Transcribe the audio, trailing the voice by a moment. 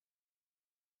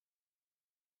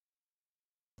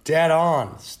Dead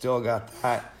on. Still got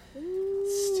that.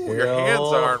 Still Your hands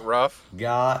aren't rough.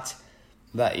 got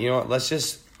that. You know what? Let's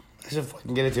just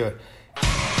fucking get into it.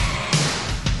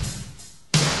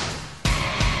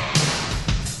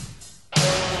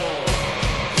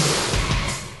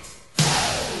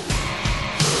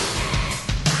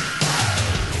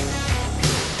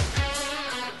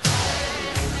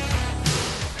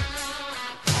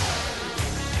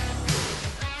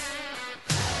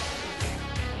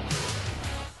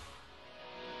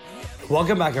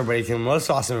 Welcome back, everybody, to the most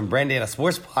awesome and Brandana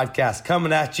Sports Podcast,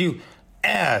 coming at you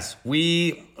as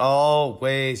we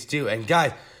always do. And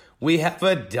guys, we have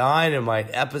a dynamite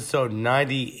episode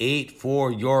 98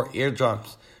 for your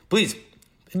eardrums. Please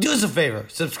do us a favor,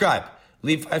 subscribe,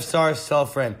 leave 5 stars, tell a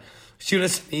friend, shoot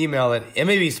us an email at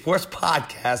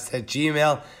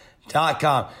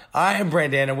mabsportspodcast@gmail.com. I am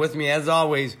Brandana. With me, as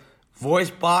always, voice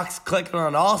box clicking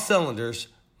on all cylinders,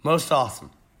 most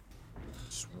awesome.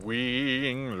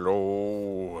 Swing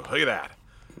low. Look at that.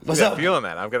 What's up? Feeling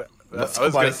that. I was up,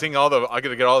 gonna buddy? sing all the. I'm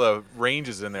gonna get all the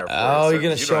ranges in there. For Oh, you, you're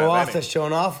gonna you show don't have off any. that's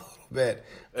showing off a little bit.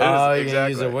 It is, You're gonna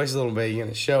exactly. use the voice a little bit. You're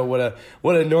gonna show what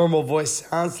a normal voice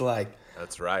sounds like.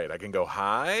 That's right. I can go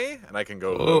high and I can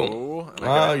go low.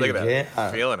 And look at that.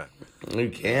 yeah. Feeling it. You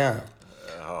can.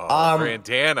 Oh,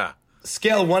 Brandana.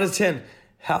 Scale 1 to 10.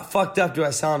 How fucked up do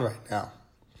I sound right now?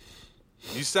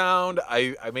 You sound.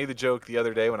 I made the joke the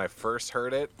other day when I first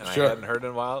heard it, and Sure. I hadn't heard it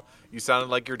in a while. You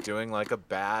sounded like you're doing like a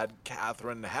bad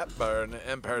Katharine Hepburn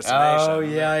impersonation. Oh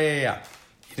yeah.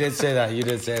 You did say that.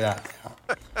 Yeah.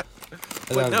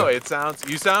 But no, it sounds.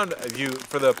 You sound. You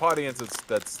for the audience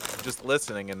that's just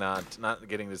listening and not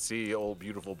getting to see old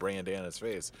beautiful Brandana's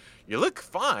face. You look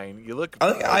fine. You look.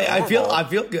 I feel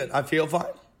good. I feel fine.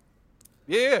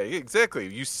 Yeah,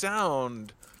 exactly. You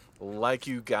sound like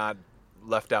you got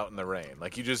left out in the rain.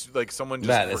 Like you just someone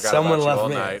just forgot someone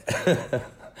about you all left night.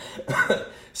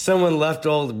 Someone left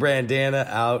old Brandana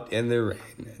out in the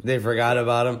rain. They forgot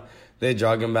about him. They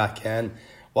drug him back in.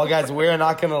 Well, guys, we're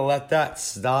not going to let that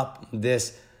stop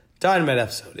this dynamite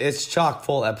episode. It's chock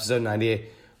full, episode 98.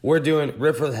 We're doing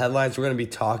Rip for the Headlines. We're going to be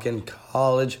talking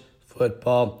college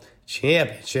football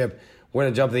championship. We're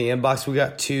going to jump in the inbox. We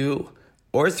got 2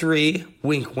 or 3.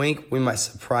 Wink, wink. We might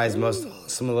surprise most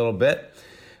awesome a little bit.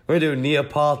 We're going to do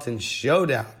Neapolitan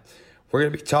Showdown. We're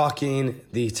going to be talking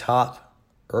the top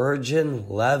urban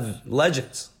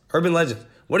legends.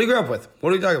 What do you grow up with?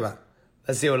 What are we talking about?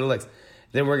 Let's see what it looks.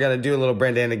 Then we're going to do a little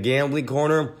Brandana Gambling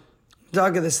Corner.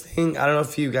 Talking this thing. I don't know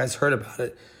if you guys heard about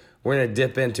it. We're going to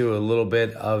dip into a little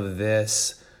bit of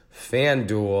this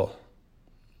FanDuel.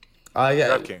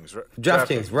 DraftKings,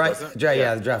 right? wasn't it?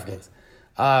 Yeah, the DraftKings.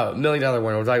 $1 million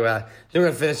winner. We're talking about that. Then we're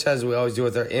going to finish as we always do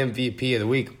with our MVP of the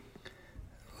week.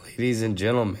 Ladies and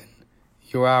gentlemen,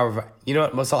 you know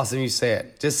what? Most awesome, you say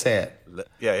it. Just say it.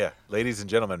 Yeah. Ladies and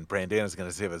gentlemen, Brandana's going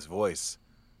to save his voice.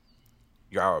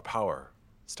 Your hour of power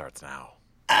starts now.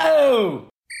 Oh!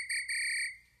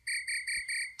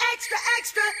 Extra,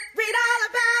 extra, read all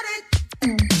about it.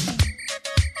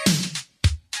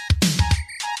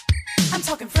 I'm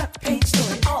talking front page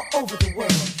story all over the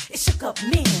world. It shook up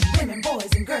men, women, boys,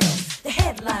 and girls. The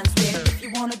headlines read, if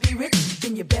you want to be rich,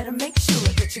 then you better make sure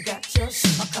that you got your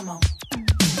Oh, come on.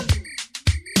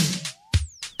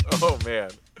 Oh,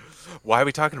 man. Why are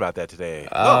we talking about that today?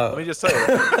 Let me just say it.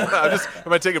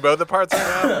 Am I taking both the parts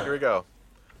right now? Here we go.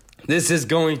 This is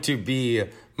going to be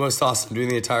most awesome doing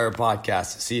the entire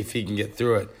podcast to see if he can get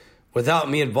through it without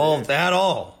me involved at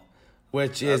all.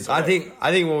 Which is, That's right.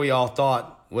 I think what we all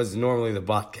thought was normally the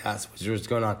podcast, which was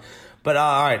going on. But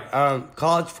all right,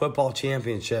 college football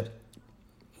championship.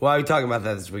 Why are we talking about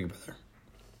that this week, brother?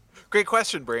 Great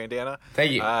question, Brandana.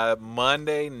 Thank you.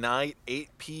 Monday night, 8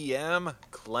 p.m.,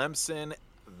 Clemson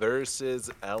versus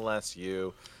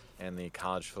LSU and the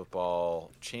college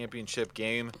football championship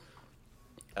game.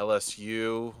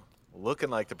 LSU looking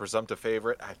like the presumptive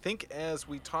favorite. I think as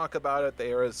we talk about it,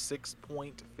 they are a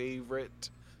 6-point favorite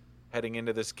heading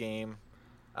into this game.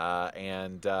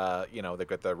 They've got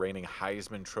the reigning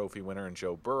Heisman Trophy winner in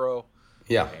Joe Burrow.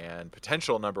 Yeah. And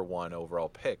potential number 1 overall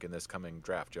pick in this coming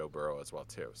draft, Joe Burrow, as well,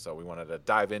 too. So we wanted to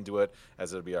dive into it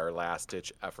as it'll be our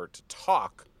last-ditch effort to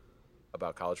talk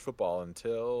about college football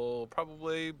until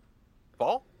probably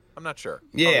fall? I'm not sure.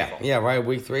 Yeah, right,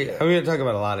 week 3. I'm going to talk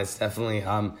about a lot. It's definitely,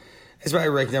 it's probably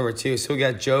ranked number 2. So we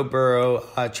got Joe Burrow,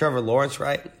 Trevor Lawrence,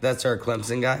 right? That's our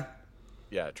Clemson guy.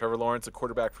 Yeah, Trevor Lawrence, a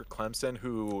quarterback for Clemson,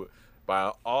 who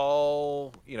by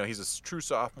all, he's a true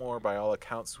sophomore, by all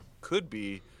accounts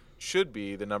should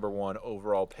be the number 1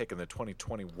 overall pick in the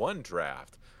 2021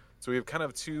 draft. So we have kind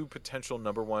of 2 potential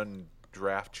number 1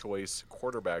 draft choice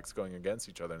quarterbacks going against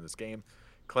each other in this game.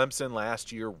 Clemson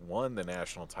last year won the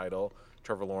national title.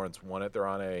 Trevor Lawrence won it. They're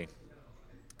on a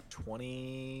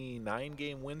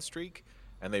 29-game win streak,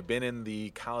 and they've been in the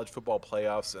college football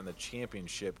playoffs and the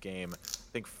championship game, I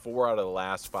think, 4 out of the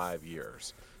last 5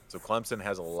 years. So Clemson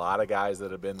has a lot of guys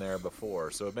that have been there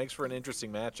before. So it makes for an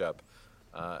interesting matchup,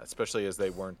 especially as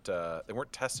they weren't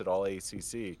tested all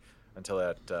ACC until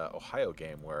that Ohio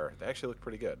game where they actually looked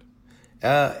pretty good.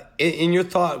 In your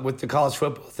thought with the college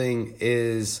football thing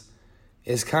is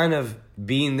kind of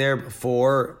being there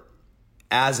before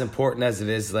as important as it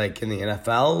is like in the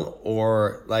NFL,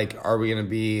 or like are we going to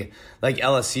be like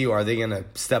LSU? Are they going to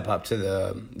step up to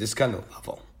this kind of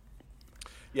level?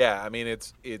 Yeah, I mean I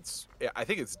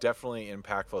think it's definitely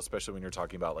impactful, especially when you're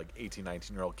talking about like 18,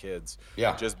 19-year-old kids.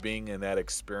 Yeah. Just being in that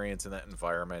experience, in that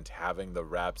environment, having the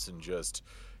reps and just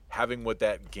having what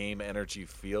that game energy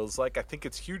feels like. I think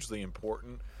it's hugely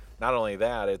important. Not only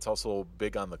that, it's also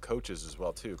big on the coaches as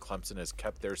well too. Clemson has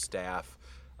kept their staff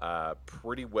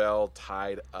pretty well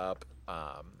tied up.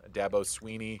 Dabo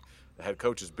Swinney, the head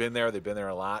coach, has been there. They've been there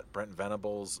a lot. Brent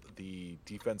Venables, the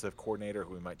defensive coordinator,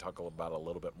 who we might talk about a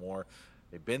little bit more,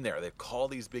 they've been there. They've called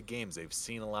these big games. They've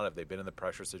seen a lot of. They've been in the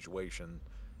pressure situation.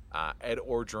 Ed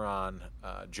Orgeron,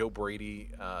 Joe Brady,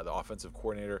 the offensive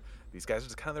coordinator. These guys are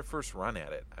just kind of their first run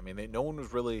at it. I mean, no one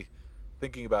was really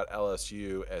thinking about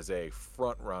LSU as a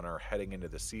front runner heading into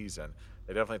the season.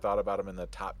 They definitely thought about them in the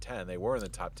top 10. They were in the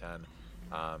top 10.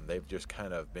 They've just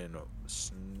kind of been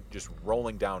just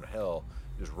rolling downhill,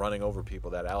 just running over people.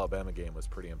 That Alabama game was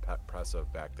pretty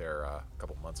impressive back there a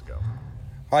couple months ago.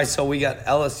 All right, so we got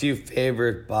LSU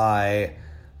favored by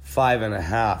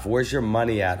 5.5. Where's your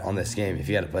money at on this game if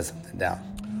you had to put something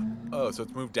down? Oh, so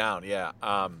it's moved down, yeah.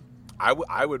 I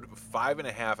would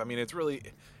 5.5. I mean,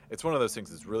 it's one of those things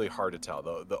that's really hard to tell.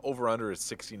 The over-under is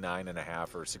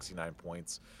 69.5 or 69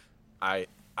 points. I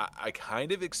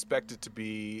kind of expect it to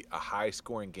be a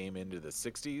high-scoring game into the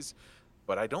 60s,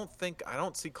 but I don't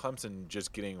see Clemson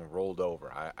just getting rolled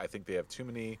over. I think they have too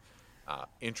many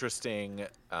interesting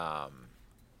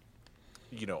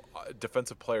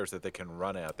defensive players that they can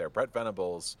run out there. Brent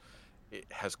Venables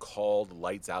has called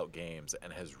lights-out games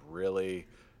and has really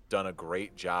done a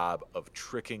great job of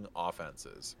tricking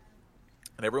offenses.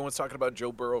 And everyone's talking about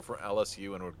Joe Burrow from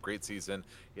LSU and a great season.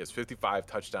 He has 55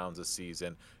 touchdowns this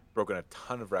season, broken a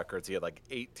ton of records. He had like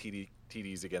 8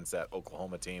 TDs against that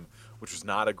Oklahoma team, which was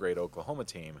not a great Oklahoma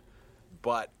team.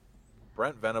 But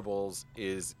Brent Venables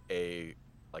is an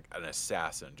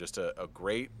assassin, just a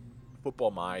great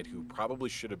football mind who probably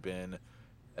should have been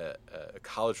a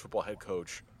college football head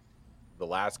coach the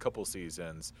last couple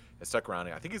seasons and stuck around.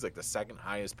 I think he's like the second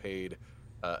highest paid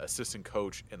assistant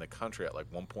coach in the country at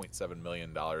like $1.7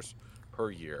 million per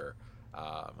year.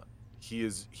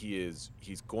 He's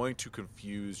going to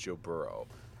confuse Joe Burrow,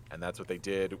 and that's what they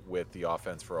did with the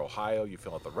offense for Ohio. You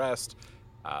fill out the rest.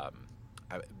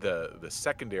 The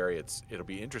secondary, it'll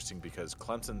be interesting because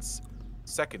Clemson's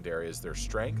secondary is their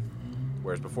strength,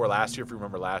 whereas before last year, if you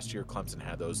remember last year, Clemson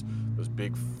had those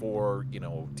big 4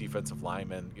 defensive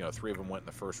linemen. 3 of them went in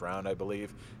the first round, I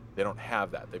believe. They don't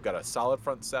have that. They've got a solid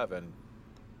front 7.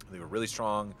 They have a really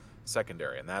strong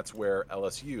secondary, and that's where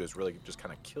LSU has really just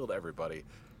kind of killed everybody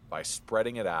by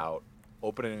spreading it out,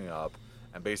 opening it up,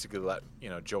 and basically let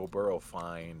Joe Burrow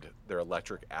find their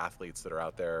electric athletes that are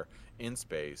out there in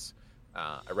space.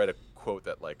 I read a quote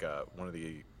that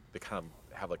they kind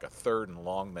of have like a third and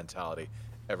long mentality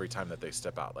every time that they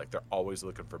step out. Like they're always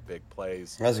looking for big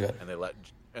plays. That's good.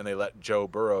 And they let Joe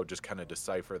Burrow just kind of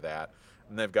decipher that.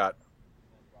 And they've got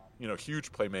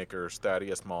huge playmakers: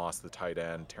 Thaddeus Moss, the tight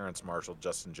end, Terrence Marshall,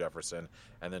 Justin Jefferson,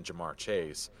 and then Jamar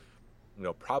Chase.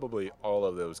 Probably all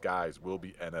of those guys will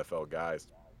be NFL guys.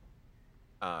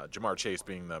 Jamar Chase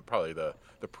being probably the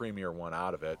premier one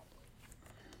out of it.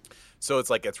 So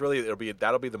it's like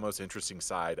that'll be the most interesting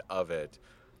side of it,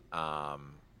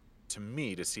 to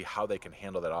me, to see how they can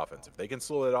handle that offense. If they can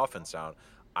slow that offense down,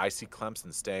 I see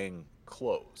Clemson staying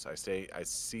close. I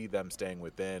see them staying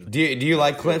within. Do you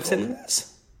like Clemson in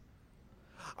this?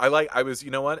 I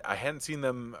hadn't seen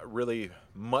them really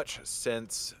much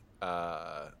since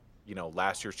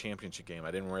last year's championship game.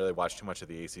 I didn't really watch too much of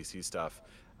the ACC stuff.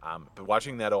 But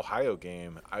watching that Ohio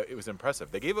game, it was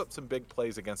impressive. They gave up some big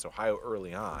plays against Ohio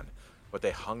early on, but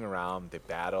they hung around, they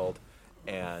battled,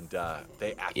 and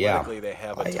they athletically they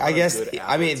have a ton of good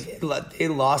athletes. They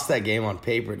lost that game on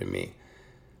paper to me.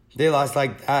 They lost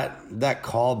like that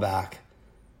callback.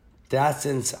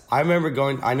 I remember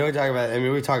going. I know we're talking about. I mean, we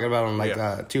were talking about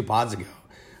it 2 pods ago,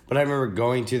 but I remember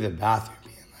going to the bathroom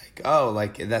being like, "Oh,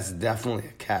 like that's definitely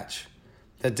a catch.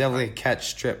 That's definitely a catch,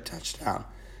 strip, touchdown."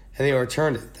 And they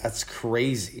returned it. That's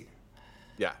crazy.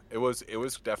 Yeah, it was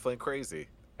definitely crazy.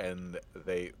 and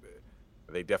they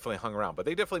definitely hung around, but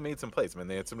they definitely made some plays. I mean,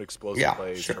 they had some explosive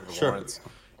plays. Sure, Trevor sure. Lawrence,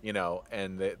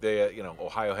 and they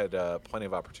Ohio had plenty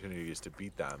of opportunities to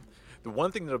beat them. The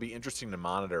one thing that'll be interesting to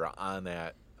monitor on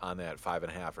that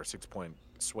 5.5 or 6 point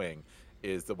swing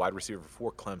is the wide receiver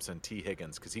for Clemson, T.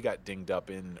 Higgins, because he got dinged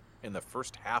up in the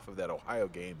first half of that Ohio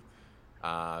game.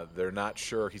 They're not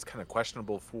sure. He's kind of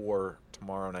questionable for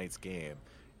tomorrow night's game.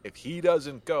 If he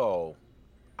doesn't go,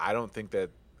 I don't think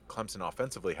that Clemson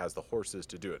offensively has the horses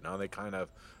to do it. Now they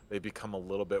become a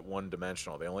little bit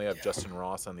one-dimensional. They only have Justin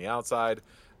Ross on the outside.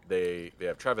 They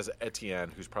have Travis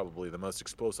Etienne, who's probably the most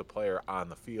explosive player on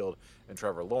the field, and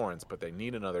Trevor Lawrence, but they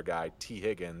need another guy, T.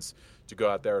 Higgins, to go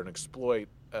out there and exploit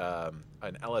an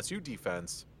LSU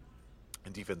defense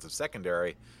and defensive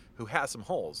secondary who has some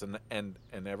holes. And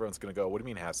everyone's going to go, what do you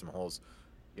mean has some holes?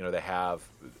 They have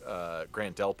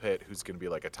Grant Delpit, who's going to be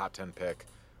like a top 10 pick.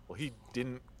 Well, he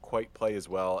didn't quite play as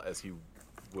well as he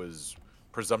was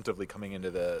presumptively coming into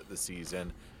the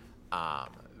season.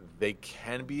 They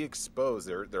can be exposed.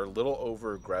 They're a little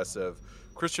over aggressive.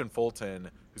 Christian Fulton,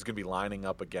 who's going to be lining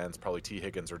up against probably T.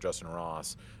 Higgins or Justin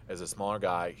Ross as a smaller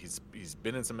guy, he's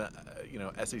been in some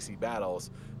SEC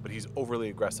battles, but he's overly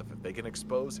aggressive. If they can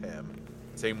expose him,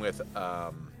 same with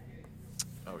I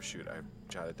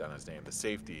jotted down his name. The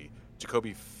safety,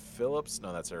 Jacoby Phillips.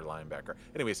 No, that's their linebacker.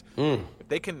 Anyways, if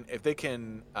they can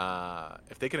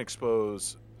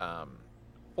expose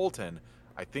Fulton,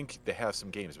 I think they have some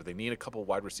games, but they need a couple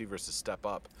wide receivers to step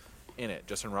up in it.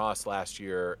 Justin Ross last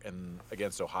year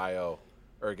against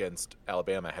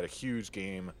Alabama had a huge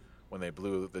game when they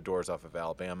blew the doors off of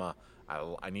Alabama.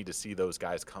 I need to see those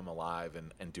guys come alive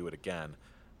and do it again.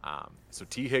 So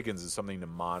T. Higgins is something to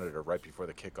monitor right before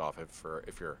the kickoff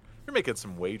if you're making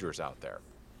some wagers out there.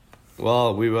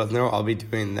 Well, we both know I'll be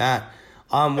doing that.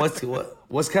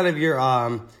 What's kind of your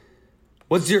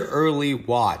what's your early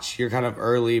watch? Your kind of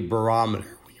early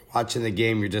barometer when you're watching the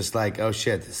game. You're just like, oh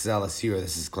shit, this is LSU or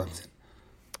this is Clemson.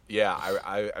 Yeah,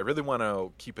 I really want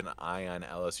to keep an eye on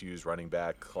LSU's running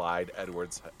back Clyde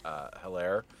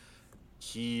Edwards-Helaire.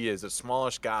 He is a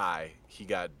smallish guy. He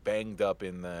got banged up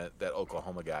in that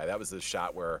Oklahoma guy. That was the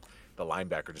shot where the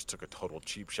linebacker just took a total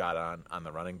cheap shot on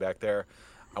the running back there.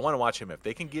 I want to watch him. If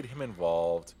they can get him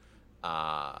involved,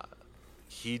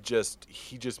 he just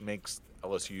makes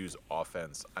LSU's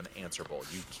offense unanswerable.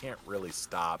 You can't really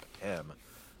stop him.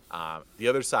 The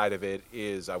other side of it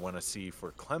is I want to see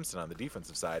for Clemson on the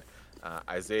defensive side,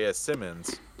 Isaiah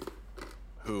Simmons,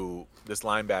 who this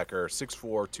linebacker,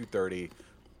 6'4", 230,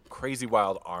 crazy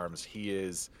wild arms. He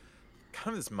is kind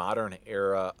of this modern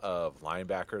era of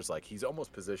linebackers. Like, he's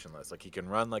almost positionless. Like, he can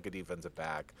run like a defensive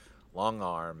back, long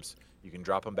arms. You can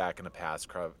drop him back in a pass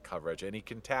coverage, and he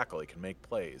can tackle. He can make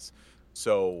plays.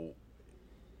 So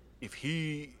if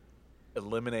he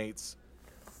eliminates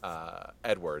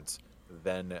Edwards,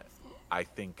 then I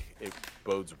think it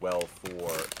bodes well for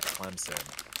Clemson.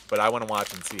 But I want to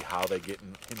watch and see how they get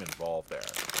him involved there,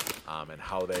 and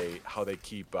how they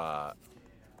keep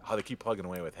plugging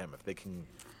away with him. If they can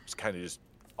just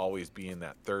always be in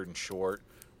that third and short,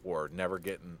 or never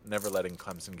letting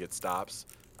Clemson get stops,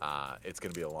 it's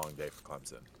going to be a long day for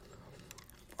Clemson.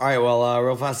 All right, well,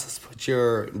 real fast, let's put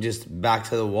your just back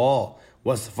to the wall.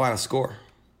 What's the final score?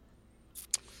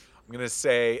 I'm gonna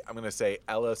say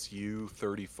LSU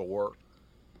 34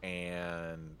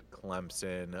 and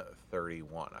Clemson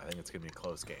 31. I think it's gonna be a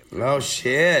close game. Oh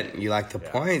shit! You like the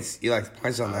points? You like the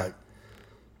points on that?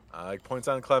 I like points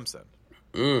on Clemson.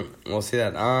 We'll see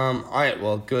that. All right,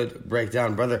 well, good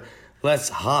breakdown, brother. Let's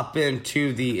hop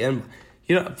into the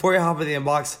before you hop in the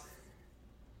inbox,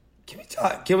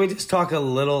 can we just talk a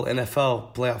little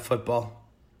NFL playoff football?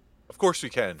 Of course we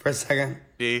can. For a second.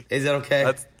 B. Is that okay?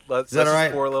 Let's all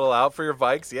right? pour a little out for your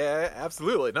Vikes. Yeah,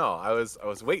 absolutely. No, I was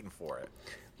waiting for it.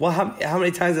 Well, how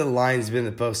many times have the Lions been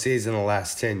in the postseason in the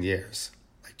last 10 years?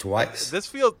 Like twice. This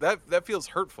feels that feels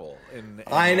hurtful.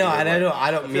 I know. I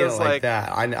don't mean it like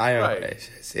that. I know. Right.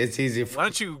 It's easy. Why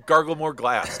don't you gargle more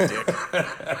glass, Dick?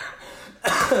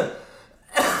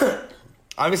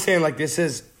 I'm just saying, like, this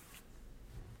is.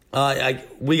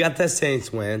 We got the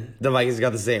Saints win. The Vikings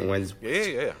got the Saints wins.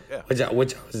 Yeah. Which I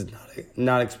was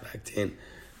not expecting.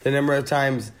 The number of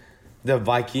times the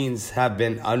Vikings have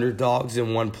been underdogs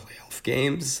in won playoff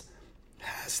games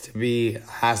has to be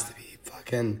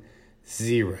fucking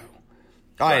zero.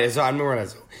 All right, so I'm moving on.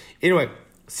 Anyway,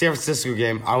 San Francisco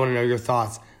game. I want to know your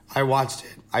thoughts. I watched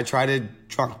it. I tried to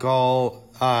drunk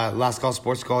call, last call,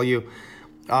 sports call you.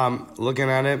 Looking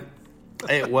at it,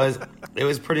 it was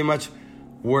pretty much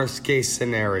worst case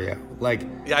scenario. Like,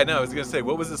 Yeah, I know. I was gonna say,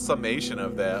 what was the summation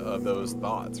of those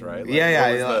thoughts, right?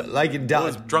 Like,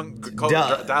 dial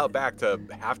it back to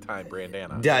halftime,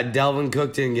 Brandana. Dalvin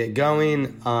Cook didn't get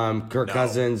going. Kirk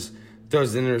Cousins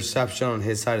throws an interception on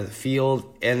his side of the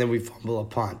field, and then we fumble a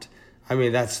punt. I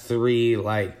mean, that's 3.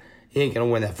 Like, he ain't gonna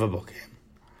win that football game.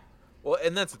 Well,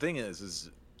 and that's the thing is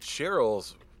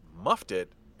Cheryl's muffed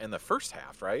it in the first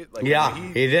half, right? Like, yeah,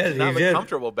 he did. Not he did.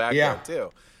 Comfortable back there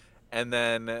too, and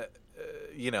then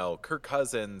Kirk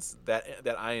Cousins that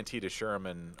INT to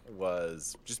Sherman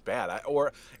was just bad.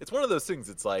 Or it's one of those things.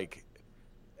 It's like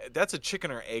that's a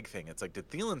chicken or egg thing. It's like, did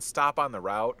Thielen stop on the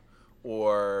route,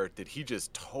 or did he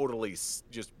just totally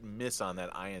just miss on that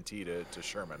INT to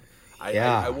Sherman?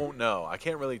 I won't know. I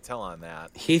can't really tell on that.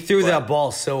 He threw that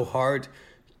ball so hard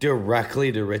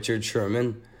directly to Richard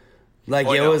Sherman. Like,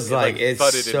 it's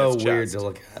so weird to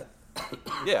look at.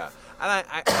 Yeah. And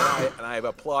I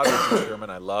applaud Richard Sherman.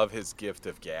 I love his gift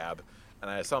of gab. And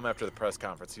I saw him after the press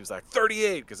conference. He was like,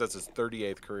 38, because that's his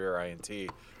 38th career INT. And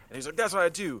he's like, that's what I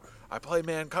do. I play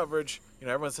man coverage.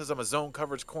 Everyone says I'm a zone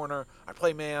coverage corner. I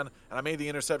play man, and I made the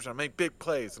interception. I make big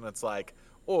plays. And it's like,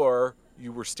 or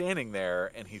you were standing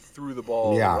there, and he threw the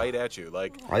ball right at you.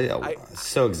 Like,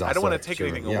 so exhausted. I don't want to take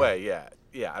anything away.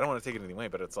 Yeah, I don't want to take anything away,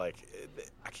 but it's like,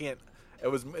 I can't.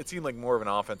 It seemed like more of an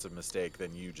offensive mistake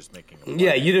than you just making a play.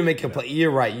 Yeah, you didn't make a play. You're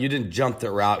right. You didn't jump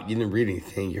the route. You didn't read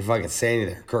anything. You're fucking saying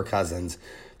there. Kirk Cousins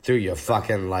threw you a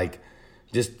fucking,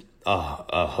 just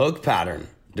a hook pattern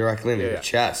directly into your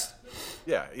chest.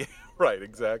 Yeah, right,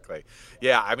 exactly.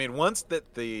 Yeah, I mean, once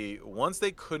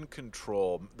they couldn't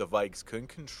control, the Vikes couldn't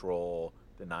control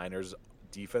the Niners'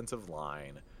 defensive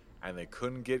line, and they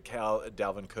couldn't get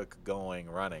Dalvin Cook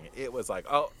running, it was like,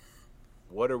 oh,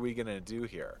 what are we going to do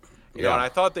here? And I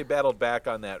thought they battled back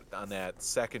on that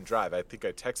second drive. I think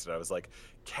I texted. I was like,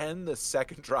 can the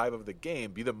second drive of the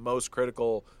game be the most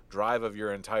critical drive of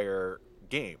your entire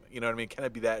game? You know what I mean? Can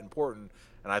it be that important?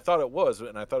 And I thought it was,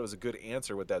 and I thought it was a good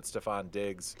answer with that Stephon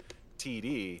Diggs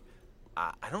TD.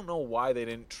 I don't know why they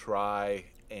didn't try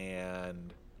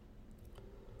and,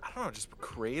 I don't know, just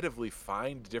creatively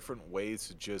find different ways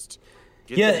to just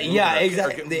get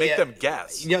exactly. Make them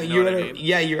guess. Yeah,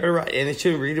 you're right. And it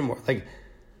should read it more. Like,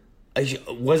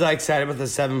 was I excited about the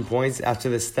 7 points after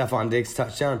the Stephon Diggs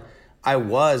touchdown? I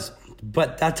was,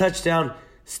 but that touchdown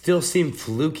still seemed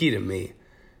fluky to me.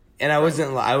 And I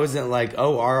wasn't like,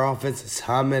 oh, our offense is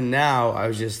humming now. I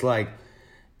was just like,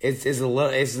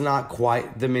 it's not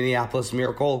quite the Minneapolis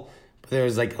Miracle, but there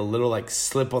was like a little like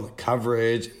slip on the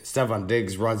coverage. Stephon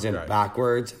Diggs runs in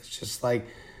backwards. It's just like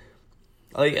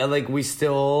we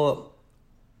still,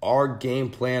 our game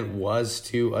plan was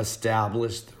to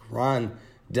establish the run,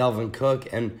 Dalvin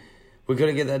Cook, and we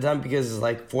couldn't get that done because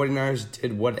 49ers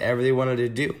did whatever they wanted to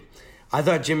do. I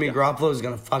thought Jimmy Garoppolo was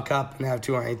going to fuck up and have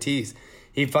 2 INTs.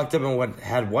 He fucked up and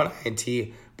had 1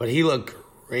 INT, but he looked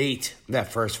great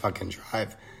that first fucking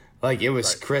drive. Like, it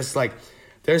was crisp. Like,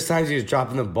 there's times he was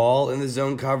dropping the ball in the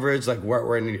zone coverage, like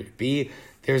where it needed to be.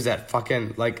 There's that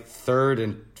fucking, 3rd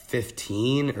and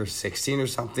 15 or 16 or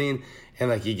something,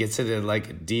 and, he gets it to,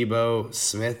 Debo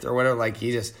Smith or whatever.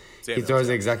 He throws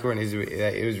it exactly where it needs to be.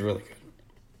 It was really good.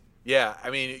 Yeah,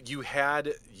 I mean, you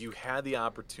had the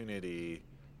opportunity,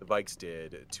 the Vikes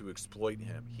did, to exploit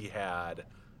him. He had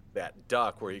that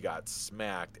duck where he got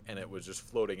smacked, and it was just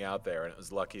floating out there, and it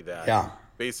was lucky that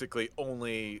basically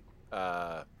only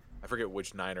I forget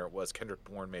which Niner it was, Kendrick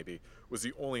Bourne maybe, was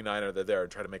the only Niner that there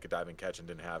and tried to make a diving catch and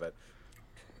didn't have it.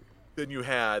 Then you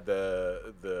had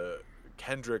the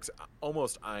Kendrick's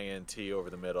almost INT over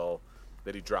the middle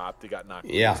that he dropped. He got knocked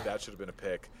loose. That should have been a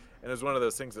pick. And it was one of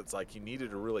those things that's you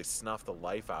needed to really snuff the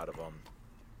life out of him.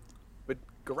 But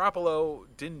Garoppolo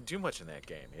didn't do much in that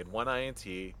game. He had 1 INT,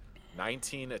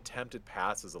 19 attempted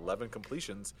passes, 11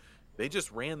 completions. They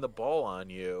just ran the ball on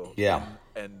you. Yeah.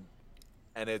 And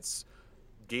it's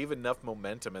gave enough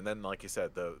momentum. And then, like you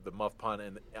said, the muff punt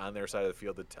on their side of the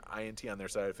field, the INT on their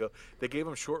side of the field, they gave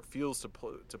them short fields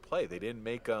to play. They didn't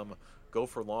make them go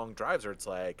for long drives, or it's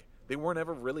they weren't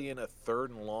ever really in a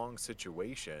 3rd and long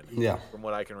situation. Yeah. From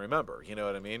what I can remember. You know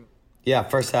what I mean? Yeah,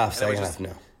 first half, second half,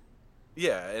 no.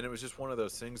 Yeah, and it was just one of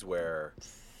those things where,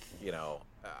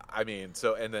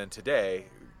 and then today,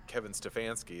 Kevin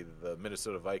Stefanski, the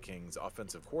Minnesota Vikings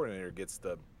offensive coordinator, gets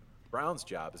the Browns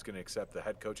job, is going to accept the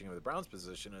head coaching of the Browns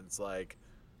position, and it's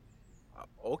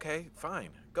okay, fine,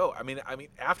 go. I mean,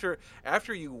 after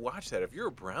you watch that, if you're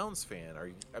a Browns fan,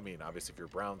 obviously if you're a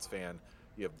Browns fan,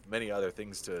 you have many other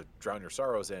things to drown your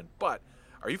sorrows in, but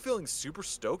are you feeling super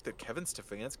stoked that Kevin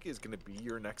Stefanski is going to be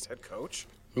your next head coach?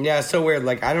 Yeah, it's so weird.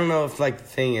 I don't know if, the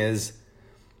thing is,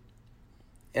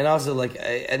 And also, like,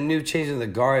 a new change in the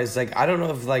guard is, like, I don't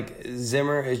know if, like,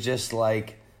 Zimmer is just,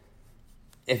 like,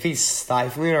 if he's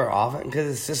stifling our offense. Because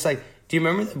it's just, like, do you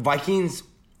remember the Vikings?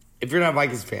 If you're not a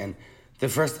Vikings fan, the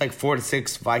first, like, 4 to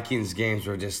 6 Vikings games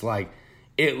were just, like,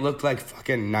 it looked like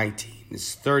fucking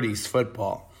 1930s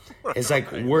football. It's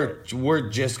like, we're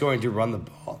just going to run the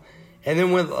ball. And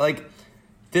then with, like,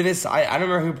 then it's, I don't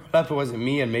remember who brought up, it wasn't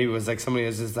me, and maybe it was, like, somebody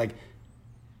was just, like,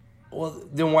 well,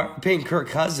 then why are we paying Kirk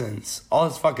Cousins all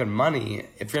this fucking money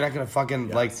if you're not going to fucking,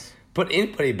 like, put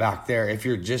anybody back there if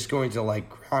you're just going to, like,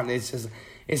 ground? It's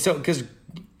so, because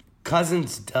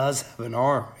Cousins does have an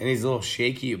arm, and he's a little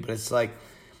shaky, but it's like,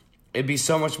 it'd be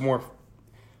so much more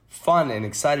fun and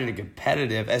exciting and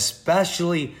competitive,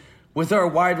 especially with our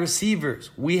wide receivers.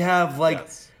 We have, like,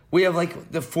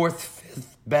 the fourth,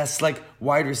 fifth best, like,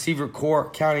 wide receiver core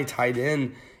county tight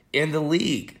end in the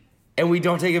league. And we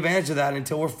don't take advantage of that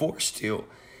until we're forced to.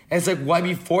 And it's like, why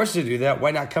be forced to do that?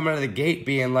 Why not come out of the gate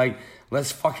being like,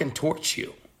 let's fucking torch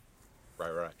you?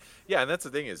 Right. Yeah, and that's the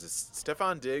thing is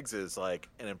Stephon Diggs is like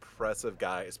an impressive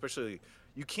guy, especially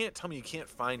you can't tell me you can't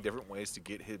find different ways to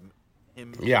get him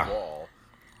the ball.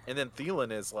 And then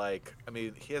Thielen is like, I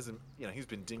mean, he hasn't, he's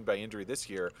been dinged by injury this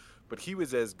year, but he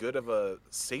was as good of a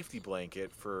safety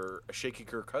blanket for a shaky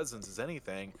Kirk Cousins as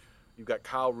anything. You've got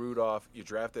Kyle Rudolph, you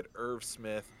drafted Irv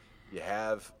Smith. You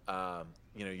have,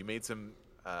 you made some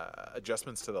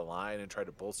adjustments to the line and tried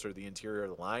to bolster the interior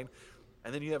of the line.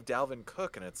 And then you have Dalvin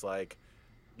Cook, and it's like,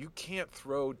 you can't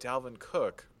throw Dalvin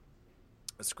Cook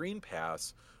a screen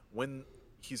pass when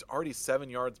he's already 7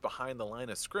 yards behind the line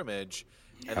of scrimmage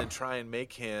and then try and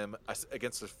make him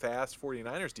against a fast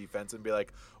 49ers defense and be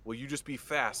like, well, you just be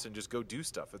fast and just go do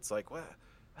stuff. It's like, well,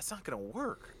 that's not going to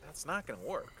work. That's not going to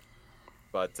work.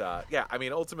 But I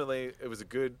mean, ultimately, it was a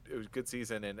good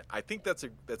season, and I think that's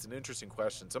an interesting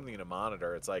question, something to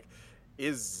monitor. It's like,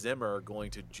 is Zimmer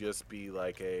going to just be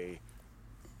like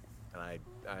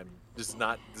I'm just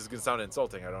not. This is gonna sound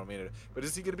insulting. I don't mean it, but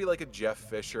is he gonna be like a Jeff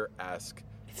Fisher-esque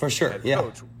for sure head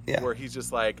coach, where he's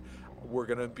just like, we're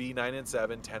gonna be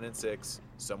 9-7, 10-6,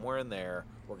 somewhere in there.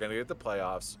 We're gonna get the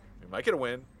playoffs. We might get a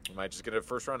win. We might just get a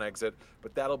first round exit,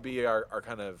 but that'll be our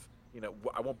kind of,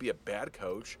 I won't be a bad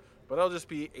coach. But I'll just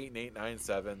be 8-8,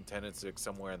 9-7, 10-6,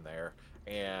 somewhere in there,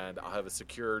 and I'll have a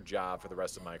secure job for the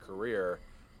rest of my career,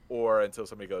 or until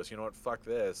somebody goes, you know what, fuck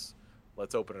this,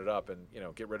 let's open it up and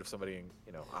get rid of somebody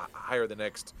and hire the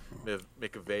next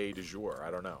McAvey du jour.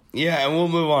 I don't know. Yeah, and we'll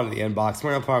move on to the inbox.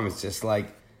 My problem is just like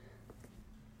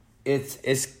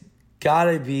it's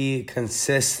gotta be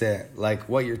consistent. Like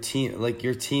what your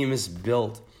team is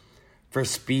built for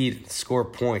speed, score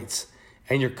points,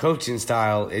 and your coaching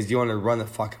style is you want to run the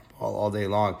fucking all day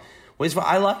long. Which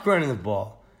I like running the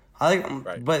ball.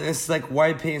 But it's like, why are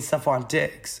you paying Stephon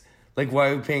Diggs? Like, why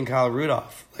are we paying Kyle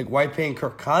Rudolph? Like, why are you paying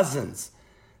Kirk Cousins?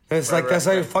 That's not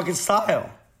your fucking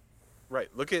style. Right.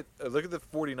 Look at the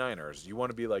 49ers. You want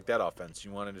to be like that offense.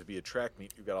 You want it to be a track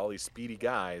meet. You've got all these speedy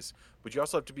guys, but you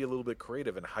also have to be a little bit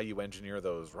creative in how you engineer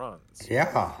those runs.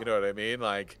 Yeah. You know what I mean?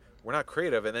 Like, we're not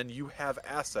creative, and then you have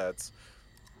assets.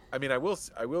 I mean, I will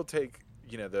take.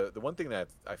 The one thing that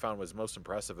I found was most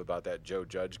impressive about that Joe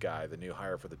Judge guy, the new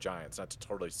hire for the Giants, not to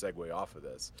totally segue off of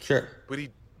this. Sure. But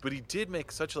he did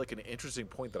make such like an interesting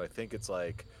point that I think it's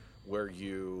like where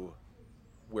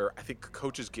I think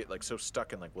coaches get like so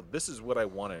stuck in like, well, this is what I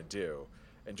want to do.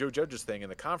 And Joe Judge's thing in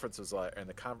the conference was like, and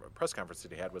the press conference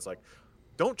that he had was like,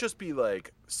 don't just be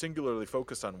like singularly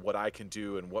focused on what I can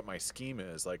do and what my scheme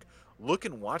is. Like, look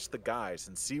and watch the guys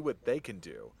and see what they can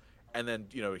do. And then,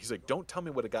 he's like, don't tell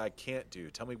me what a guy can't do.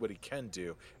 Tell me what he can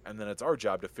do. And then it's our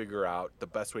job to figure out the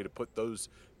best way to put those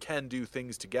can-do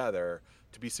things together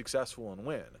to be successful and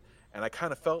win. And I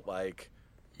kind of felt like,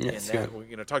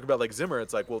 talking about like Zimmer,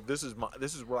 it's like, well, this is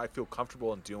what I feel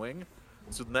comfortable in doing.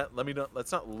 So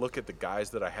let's not look at the guys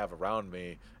that I have around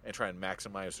me and try and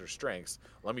maximize their strengths.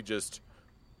 Let me just,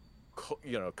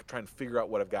 try and figure out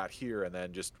what I've got here and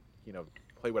then just,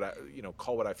 play what I,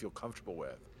 call what I feel comfortable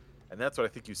with. And that's what I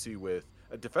think you see with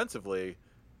defensively.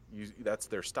 That's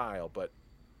their style, but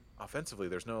offensively,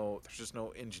 there's just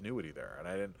no ingenuity there. And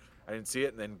I didn't see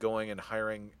it. And then going and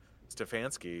hiring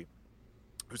Stefanski,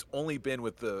 who's only been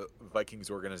with the Vikings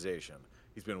organization.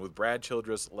 He's been with Brad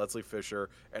Childress, Leslie Fisher,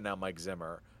 and now Mike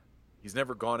Zimmer. He's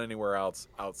never gone anywhere else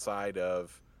outside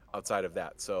of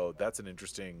that. So that's an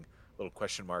interesting little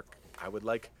question mark. I would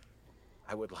like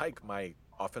my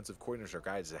offensive coordinators or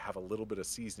guys to have a little bit of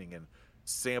seasoning and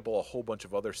sample a whole bunch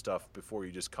of other stuff before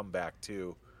you just come back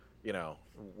to,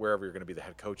 wherever you're going to be the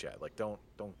head coach at. Like, don't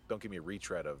give me a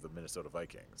retread of the Minnesota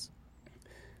Vikings.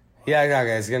 Yeah,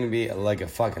 exactly. It's going to be like a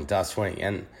fucking tough swing.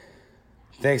 And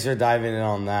Thanks for diving in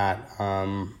on that.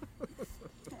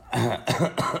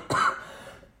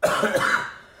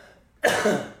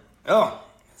 Oh,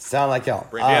 sound like hell.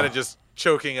 Brandana just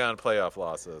choking on playoff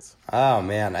losses. Oh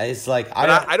man, it's like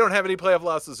I don't have any playoff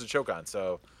losses to choke on.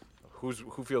 So who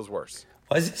feels worse?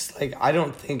 Well, it's just like I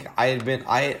don't think I had been.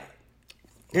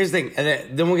 Here's the thing,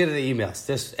 and then we'll get to the emails.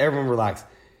 Just everyone relax.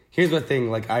 Here's my thing.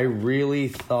 Like I really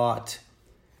thought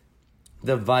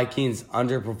the Vikings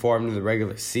underperformed in the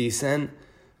regular season,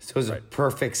 so it was a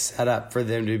perfect setup for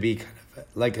them to be kind of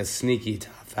like a sneaky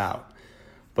tough out.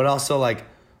 But also like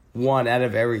 1 out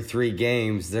of every 3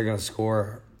 games, they're gonna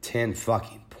score 10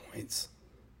 fucking points,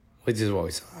 which is what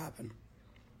we saw happen.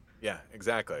 Yeah,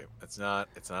 exactly. It's not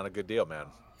a good deal, man.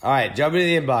 All right, jump into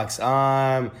the inbox.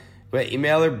 Wait,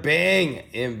 emailer Bing,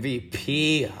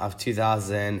 MVP of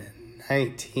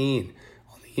 2019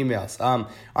 on the emails. All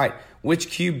right, which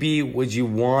QB would you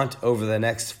want over the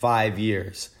next 5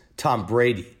 years? Tom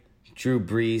Brady, Drew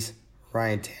Brees,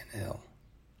 Ryan Tannehill.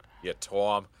 Yeah,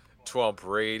 Tom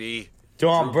Brady.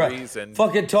 Tom Brady.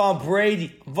 Fucking Tom Brady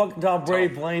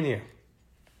playing here.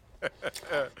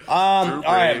 All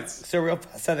right, so real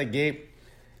fast out of the gate.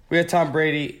 We got Tom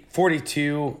Brady,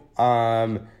 42.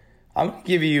 I'm going to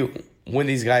give you when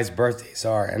these guys' birthdays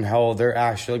are and how old they're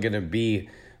actually going to be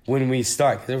when we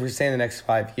start. Because if we're saying the next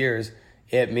 5 years,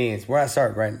 it means we're not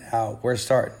starting right now. We're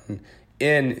starting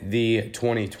in the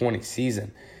 2020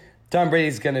 season. Tom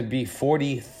Brady's going to be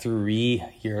 43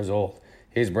 years old.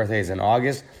 His birthday is in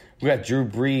August. We got Drew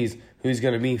Brees, who's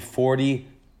going to be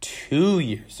 42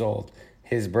 years old.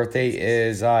 His birthday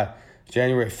is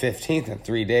January 15th in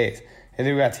 3 days. And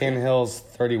then we got Tannehill's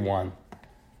 31.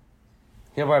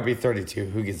 He'll probably be 32.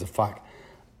 Who gives a fuck?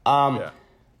 I'm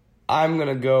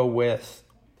gonna go with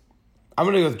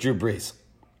Drew Brees.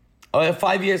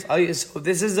 5 years. So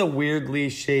this is a weirdly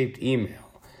shaped email.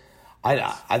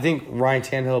 I think Ryan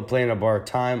Tannehill playing a bar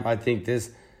time. I think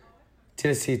this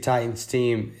Tennessee Titans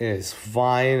team is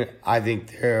fine. I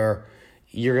think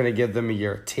you're gonna give them a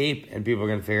year of tape, and people are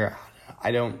gonna figure out.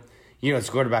 It's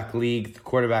a quarterback league. The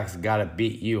quarterback's got to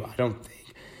beat you. I don't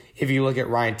think. If you look at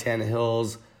Ryan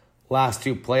Tannehill's last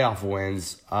 2 playoff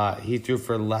wins, he threw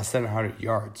for less than 100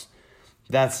 yards.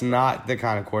 That's not the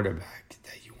kind of quarterback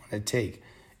that you want to take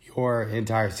your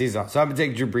entire season on. So I'm going to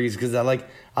take Drew Brees because I like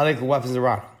the weapons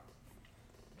around him.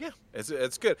 Yeah,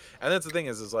 it's good. And that's the thing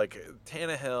is like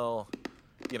Tannehill,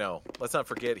 let's not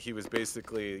forget he was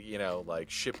basically, like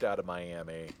shipped out of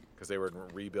Miami because they were in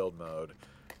rebuild mode.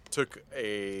 Took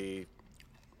a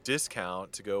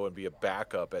discount to go and be a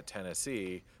backup at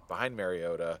Tennessee behind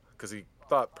Mariota because he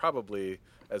thought probably,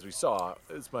 as we saw,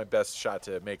 it's my best shot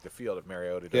to make the field if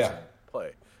Mariota doesn't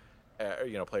play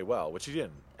well, which he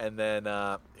didn't. And then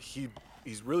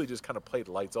he's really just kind of played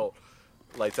lights out,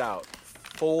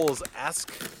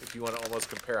 Foles-esque, if you want to almost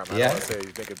compare him. I don't want to say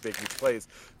he's making big, huge plays,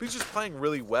 but he's just playing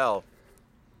really well.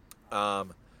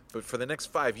 But for the next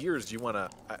 5 years, you want to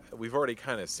we've already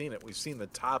kind of seen it. We've seen the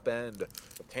top end of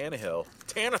Tannehill,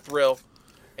 Tannathrill,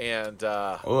 and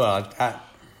I like that.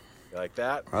 You like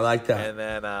that? I like that. And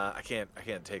then I can't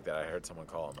take that. I heard someone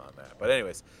call him on that. But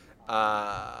anyways,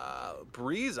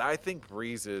 Brees, I think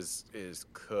Brees is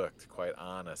cooked, quite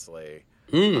honestly.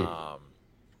 I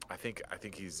think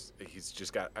he's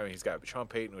just got. I mean, he's got Sean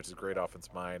Payton, which is a great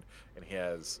offensive mind, and he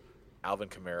has Alvin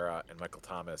Kamara and Michael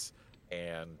Thomas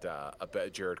and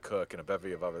Jared Cook and a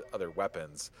bevy of other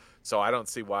weapons. So I don't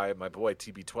see why my boy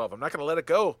TB12. I'm not going to let it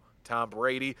go. Tom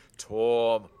Brady.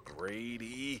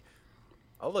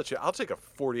 I'll take a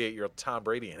 48-year-old Tom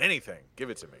Brady in anything. Give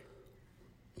it to me.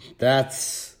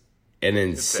 That's an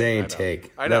insane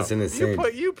take. I know. That's an insane.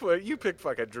 You pick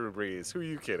fucking Drew Brees. Who are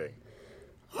you kidding?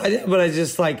 But I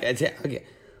just like okay.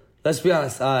 Let's be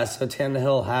honest. So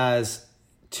Tannehill has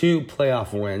 2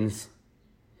 playoff wins.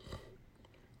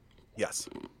 Yes.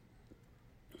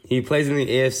 He plays in the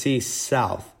AFC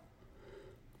South,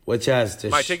 which has.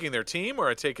 Am I taking their team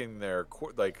or taking their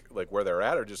like where they're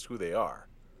at or just who they are?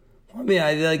 I mean,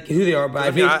 I like who they are,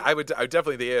 but I would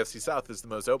definitely the AFC South is the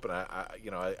most open.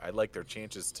 I like their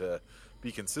chances to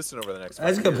be consistent over the next.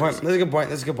 That's a good point.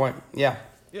 That's a good point. Yeah.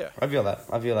 Yeah. I feel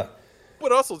that.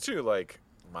 But also too, like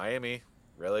Miami,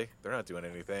 really, they're not doing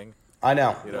anything. I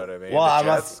know. You know what I mean? Well,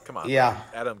 the Jets, come on. Yeah. Man.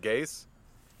 Adam Gase.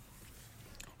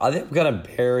 I think I'm kind of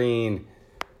burying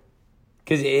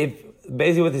because if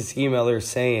basically what this emailer is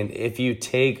saying, if you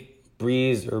take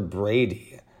Brees or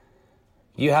Brady,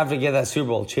 you have to get that Super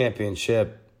Bowl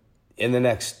championship in the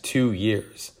next 2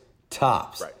 years,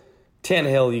 tops. Right.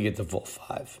 Tannehill, you get the full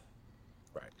 5.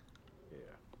 Right. Yeah.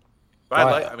 But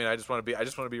I just want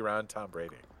to be around Tom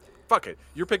Brady. fuck it.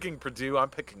 You're picking Purdue. I'm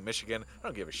picking Michigan. I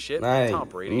don't give a shit. Tom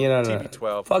Brady. No.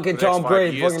 TB12. Fucking Tom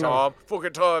Brady.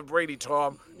 Fucking Tom Brady,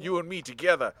 Tom. You and me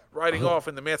together, riding off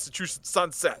in the Massachusetts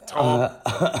sunset, Tom.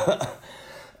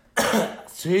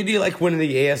 So who do you like winning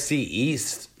the AFC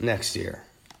East next year?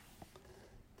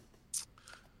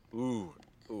 Ooh.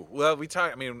 Well, we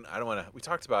talked. I mean, I don't want to. We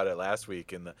talked about it last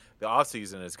week, and the off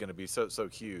season is going to be so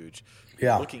huge.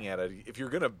 Yeah. Looking at it, if you're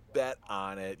going to bet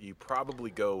on it, you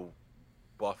probably go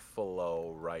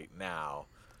Buffalo right now,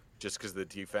 just because of the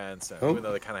defense, and even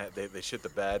though they shit the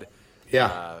bed.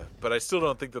 Yeah. But I still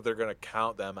don't think that they're going to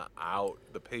count them out,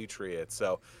 the Patriots.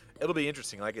 So it'll be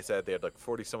interesting. Like I said, they had like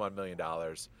 $40-some-odd million.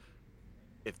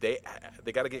 If they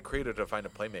got to get creative to find a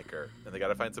playmaker, and they got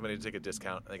to find somebody to take a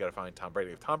discount, and they got to find Tom Brady.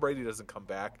 If Tom Brady doesn't come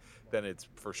back, then it's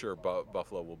for sure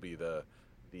Buffalo will be the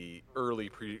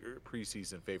early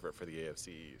preseason favorite for the AFC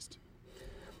East.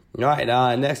 All right,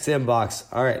 next inbox.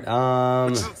 All right.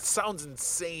 Which sounds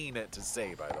insane to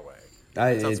say, by the way.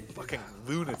 It sounds fucking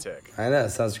lunatic. I know, it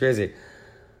sounds crazy.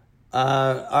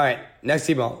 All right, next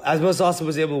email. As most also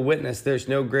was able to witness, there's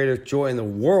no greater joy in the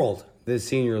world than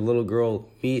seeing your little girl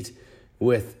meet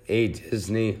with a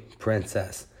Disney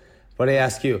princess. But I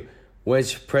ask you,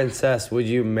 which princess would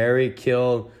you marry,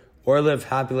 kill, or live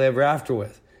happily ever after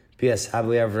with? P.S.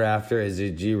 Happily Ever After is a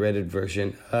G-rated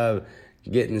version of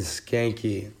getting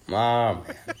skanky. Oh, man.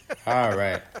 All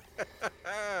right.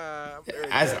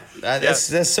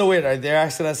 That's so weird. They're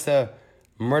asking us to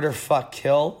murder, fuck,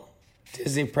 kill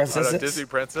Disney princesses. Disney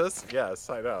princess? Yes,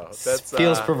 I know. That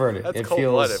feels perverted. That's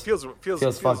cold-blooded. It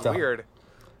feels fucked up. Weird.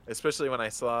 Especially when I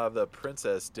saw the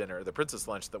princess dinner, the princess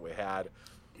lunch that we had,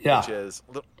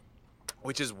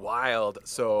 which is wild.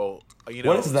 So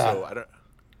what is that?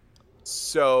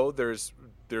 So there's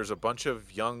a bunch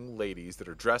of young ladies that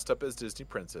are dressed up as Disney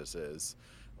princesses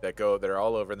that are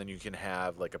all over, and then you can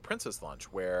have like a princess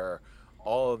lunch where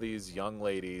all of these young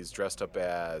ladies dressed up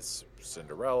as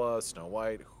Cinderella, Snow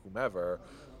White, whomever,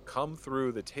 come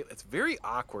through the table. It's very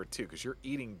awkward too because you're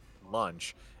eating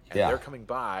lunch. And they're coming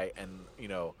by, and,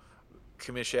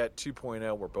 Kamishette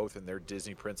 2.0 were both in their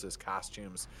Disney princess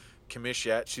costumes.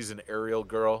 Kamishette, she's an Ariel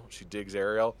girl. She digs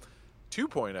Ariel.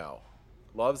 2.0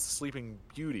 loves Sleeping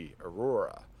Beauty,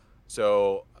 Aurora.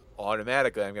 So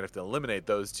automatically, I'm going to have to eliminate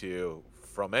those two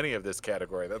from any of this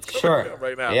category that's coming up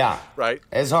right now. Yeah. Right?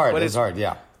 It's hard,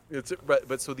 yeah.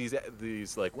 But so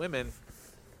these like women,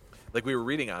 like we were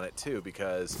reading on it too,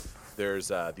 because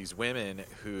there's these women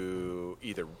who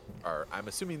either are, I'm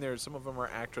assuming there's some of them are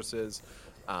actresses,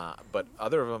 but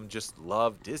other of them just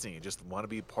love Disney, just want to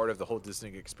be part of the whole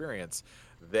Disney experience.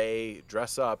 They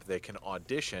dress up, they can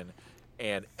audition,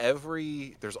 and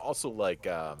there's also like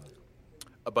a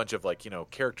bunch of like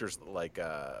characters like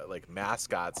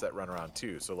mascots that run around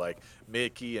too. So like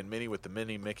Mickey and Minnie with the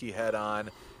mini Mickey head on,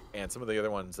 and some of the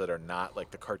other ones that are not like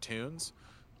the cartoons.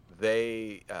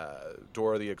 They not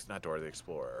Dora the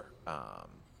Explorer.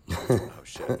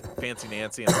 Fancy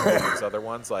Nancy and some of these other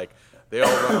ones, like they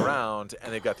all run around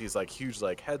and they've got these like huge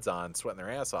like heads on, sweating their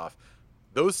ass off.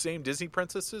 Those same Disney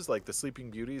princesses, like the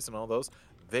Sleeping Beauties and all those,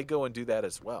 they go and do that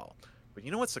as well. But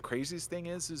you know what's the craziest thing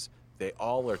is they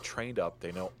all are trained up.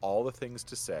 They know all the things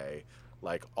to say,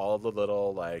 like all the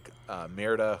little like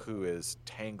Merida, who is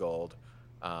Tangled,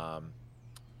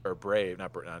 or Brave,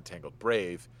 not Tangled,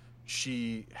 Brave.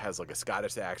 She has like a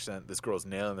Scottish accent. This girl's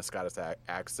nailing the Scottish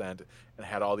accent and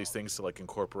had all these things to like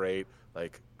incorporate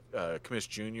like Commish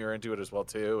Jr. into it as well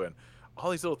too, and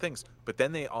all these little things. But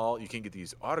then you can get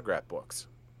these autograph books,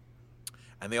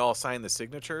 and they all sign the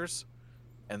signatures,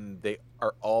 and they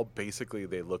are all basically,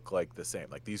 they look like the same.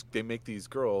 Like they make these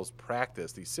girls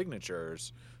practice these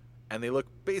signatures, and they look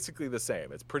basically the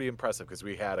same. It's pretty impressive because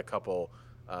we had a couple,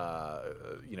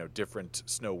 different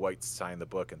Snow Whites sign the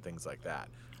book and things like that.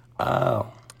 Oh.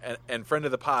 And friend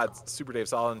of the pod, Super Dave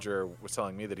Solinger, was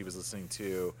telling me that he was listening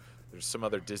to, there's some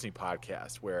other Disney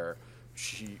podcast where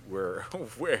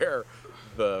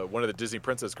one of the Disney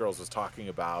princess girls was talking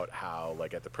about how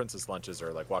like at the princess lunches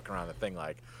or like walking around the thing,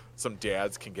 like some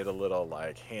dads can get a little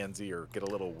like handsy or get a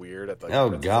little weird at the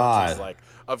God. Like,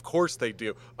 of course they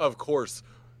do. Of course,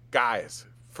 guys,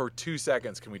 for 2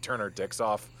 seconds, can we turn our dicks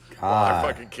off while our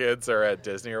fucking kids are at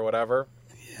Disney or whatever?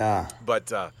 Yeah.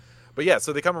 But yeah,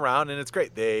 so they come around and it's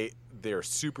great. They're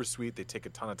super sweet. They take a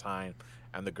ton of time,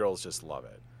 and the girls just love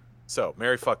it. So,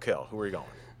 marry, fuck, kill. Who are you going?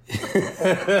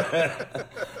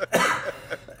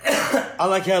 I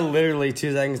like how literally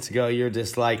 2 seconds ago you're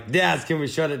just like, Dads, can we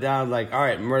shut it down? Like, all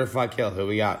right, murder, fuck, kill. Who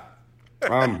we got?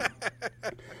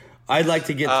 I'd like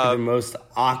to get to the most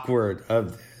awkward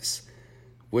of this,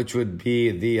 which would be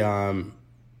the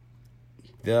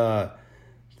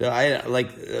I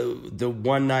like the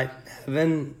one night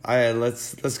in heaven.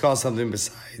 Let's call something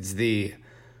besides the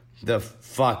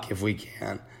fuck if we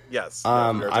can. Yes.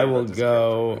 I will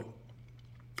go.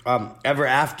 Ever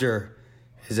After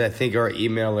is I think our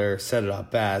emailer set it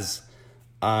up as.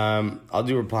 I'll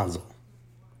do Rapunzel.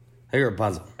 I think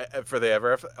Rapunzel. For the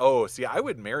Ever After. Oh, see, I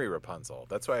would marry Rapunzel.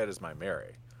 That's why it is my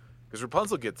Mary. Because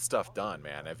Rapunzel gets stuff done,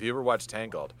 man. If you ever watch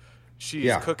Tangled,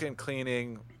 she's cooking,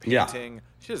 cleaning, painting. Yeah.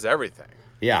 She does everything.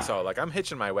 Yeah. So, like, I'm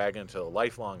hitching my wagon to a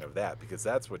lifelong of that because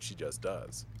that's what she just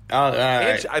does. And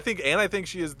I think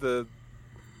she is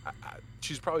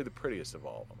she's probably the prettiest of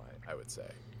all of them, I would say.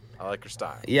 I like her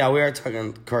style. Yeah, we are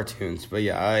talking cartoons, but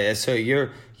yeah. So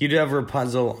you do have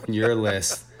Rapunzel on your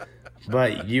list,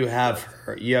 but you have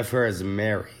her as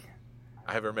Mary.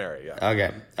 I have her Mary. Yeah.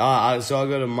 Okay. So I'll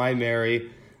go to my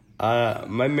Mary.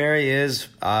 My Mary is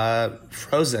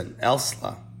Frozen,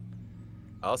 Elsa.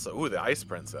 Also, the Ice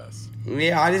Princess.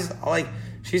 Yeah,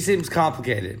 she seems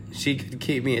complicated. She could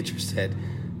keep me interested.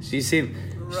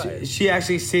 She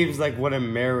actually seems like what a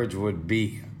marriage would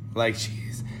be. Like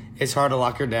it's hard to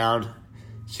lock her down.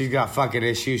 She's got fucking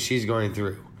issues she's going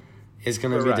through. It's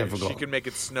going to be difficult. She can make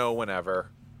it snow whenever.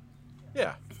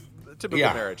 Yeah,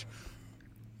 typical marriage.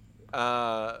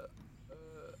 Are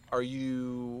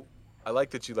you? I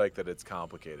like that you like that it's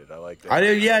complicated. I like that. I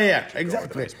do. Yeah,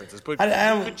 exactly. But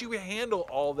could you handle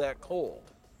all that cold?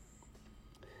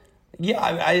 Yeah,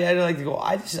 I like to go.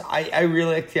 I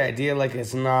really like the idea. Like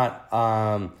it's not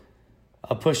a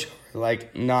pushover.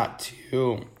 Like not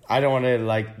to. I don't want to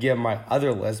like give my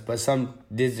other list, but some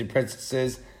Disney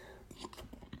princesses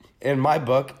in my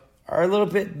book are a little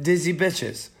bit Disney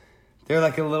bitches. They're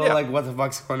like a little like what the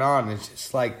fuck's going on? It's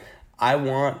just like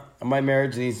my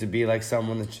marriage needs to be like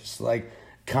someone that just like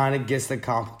kind of gets the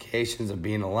complications of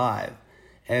being alive,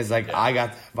 and it's like I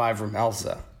got that vibe from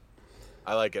Elsa.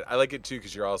 I like it. I like it too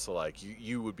because you're also like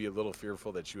you would be a little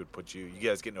fearful that she would put you. You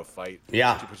guys get no fight.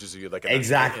 Yeah, she pushes you like in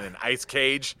an ice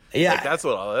cage. Yeah, like, that's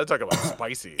what I'm talking about.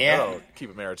 Spicy. That'll keep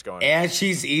a marriage going. And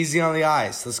she's easy on the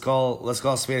eyes. Let's call a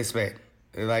spade a spade.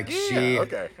 Like okay,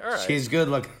 all right. She's good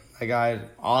looking. Like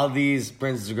all these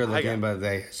princesses are good looking, but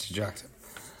she's attractive.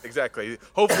 Exactly.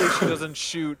 Hopefully she doesn't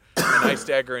shoot an ice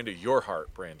dagger into your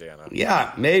heart, Brandana.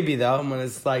 Yeah, maybe though. When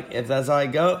it's like if that's how I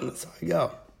go, that's how I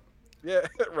go. Yeah,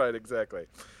 right, exactly.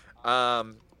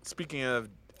 Speaking of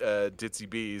ditzy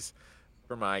bees,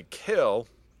 for my kill,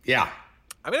 I'm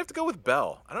gonna have to go with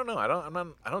Belle. I don't know. I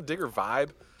don't dig her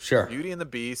vibe. Sure. Beauty and the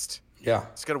Beast. Yeah.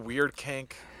 She's got a weird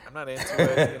kink. I'm not into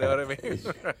it. You know what I mean?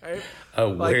 Right?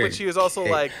 Weird. But she is also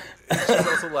like,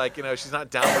 she's not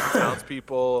down with the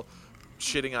townspeople,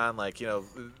 shitting on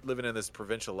living in this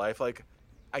provincial life. Like,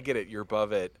 I get it. You're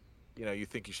above it. You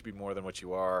think you should be more than what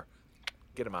you are.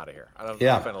 Get him out of here. I don't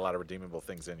find a lot of redeemable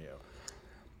things in you.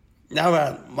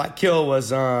 Now, my kill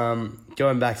was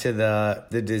going back to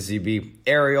the Disney bee,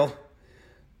 Ariel.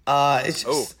 It's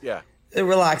just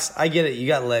relax. I get it. You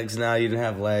got legs now. You didn't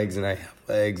have legs, and I have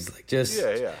legs. Like just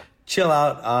chill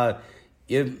out.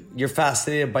 You're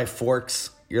fascinated by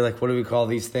forks. You're like, what do we call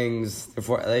these things?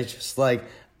 It's just like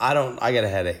I got a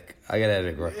headache.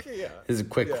 Right? Yeah. This is a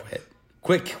quick quit.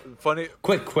 Quick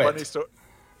quit. Funny story.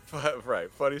 Right.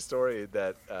 Funny story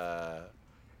that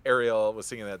Ariel was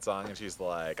singing that song and she's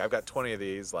like, I've got 20 of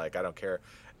these. Like, I don't care.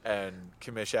 And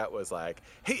Kamishat was like,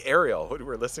 hey, Ariel. When we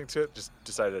were listening to it, just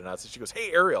decided to announce it. She goes,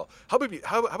 hey, Ariel, how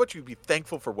about you be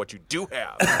thankful for what you do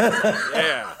have?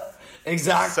 Yeah.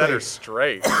 Exactly. Set her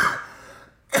straight.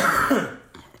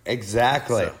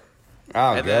 Exactly. So,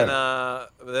 and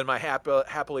then my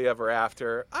happily ever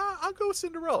after, I'll go with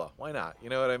Cinderella. Why not? You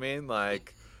know what I mean?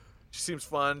 Like, she seems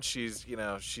fun. She's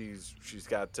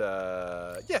got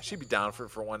she'd be down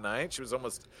for one night. She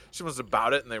was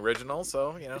about it in the original,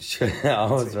 so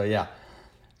yeah.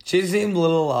 She seemed a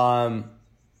little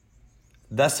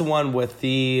that's the one with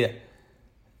the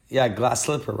glass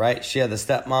slipper, right? She had the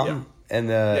stepmom and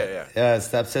the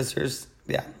stepsisters.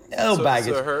 Yeah. A little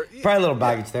baggage. Probably a little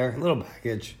baggage there. A little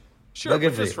baggage. Sure,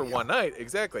 but just for one night.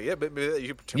 Exactly. Yeah, but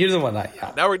you're the one night,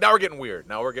 yeah. Now we're getting weird.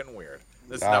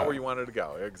 This is not where you wanted to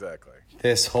go. Exactly.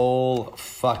 This whole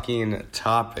fucking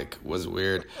topic was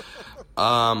weird.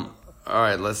 All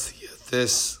right, let's see if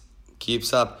this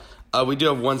keeps up. We do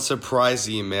have one surprise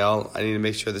email. I need to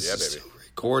make sure this is still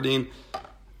recording.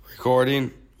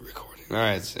 Recording. All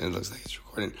right, it looks like it's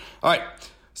recording. All right,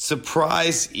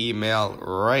 surprise email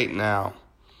right now.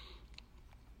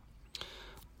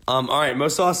 All right,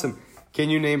 most awesome. Can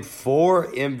you name 4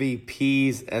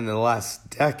 MVPs in the last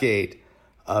decade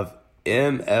of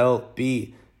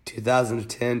MLB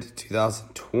 2010 to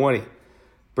 2020?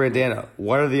 Brandana,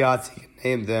 what are the odds you can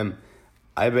name them?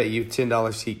 I bet you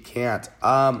 $10 he can't.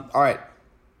 All right.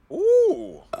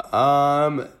 Ooh.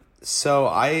 So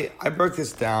I broke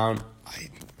this down.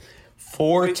 Wait,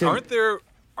 aren't there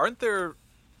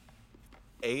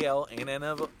AL and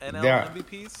NL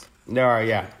MVPs? There are,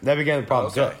 yeah. That became the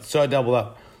problem. Okay. So I doubled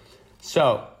up.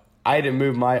 So I had to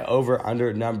move my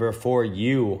over-under number for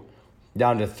you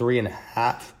down to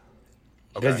 3.5.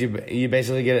 Because you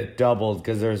basically get it doubled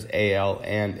because there's AL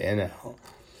and NL.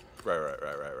 Right.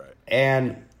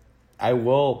 And I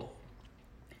will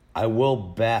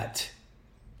bet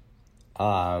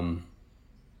our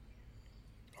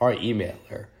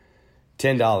emailer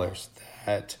 $10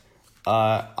 that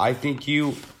I think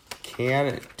you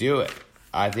can do it.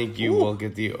 I think you will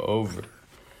get the over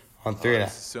on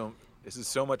 3.5. This is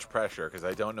so much pressure because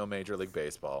I don't know Major League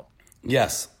Baseball.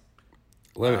 Yes.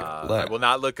 I will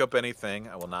not look up anything.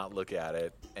 I will not look at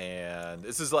it. And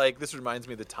this reminds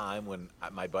me of the time when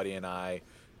my buddy and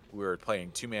we were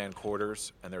playing 2-man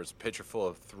quarters, and there was a pitcher full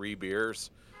of 3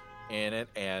 beers in it,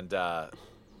 and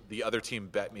the other team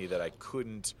bet me that I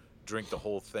couldn't drink the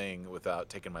whole thing without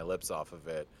taking my lips off of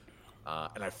it,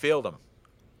 and I failed them.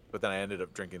 But then I ended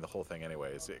up drinking the whole thing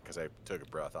anyways because I took a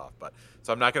breath off.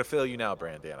 So I'm not going to fail you now,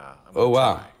 Brandana. Oh,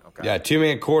 wow. Try, okay? Yeah,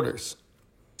 2-man quarters.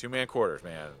 2-man quarters,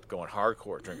 man. Going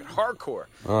hardcore, drinking hardcore.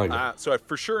 Oh, yeah. So I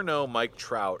for sure know Mike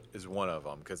Trout is one of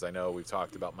them because I know we've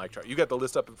talked about Mike Trout. You got the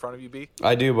list up in front of you, B?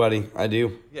 I do, buddy. I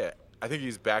do. Yeah. I think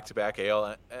he's back-to-back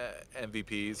AL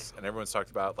MVPs, and everyone's talked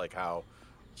about like how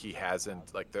he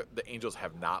hasn't, like the Angels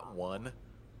have not won,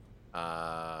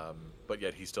 but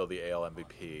yet he's still the AL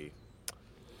MVP.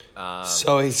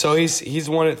 So he's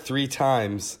won it 3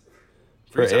 times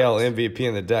for AL MVP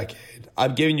in the decade.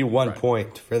 I'm giving you 1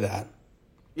 point for that.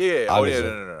 Yeah. Oh, yeah.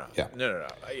 No. Yeah. No.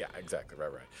 Yeah, exactly.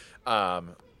 Right.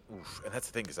 And that's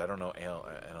the thing because I don't know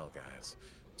AL guys.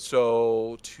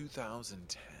 So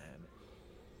 2010.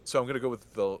 So I'm going to go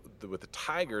with the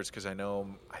Tigers because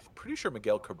I'm pretty sure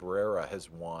Miguel Cabrera has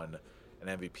won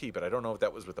an MVP, but I don't know if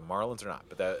that was with the Marlins or not.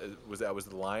 But that was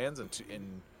the Lions in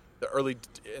the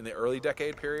early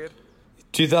decade period.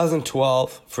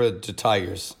 2012 for the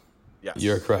Tigers. Yes,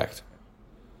 you're correct.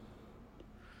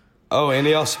 Oh, and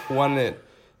he also won it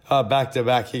back to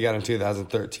back. He got in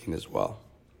 2013 as well.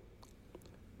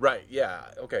 Right. Yeah.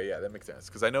 Okay. Yeah, that makes sense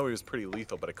because I know he was pretty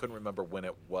lethal, but I couldn't remember when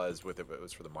it was if it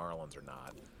was for the Marlins or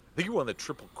not. I think he won the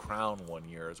Triple Crown one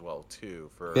year as well too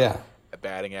for a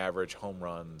batting average, home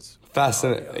runs.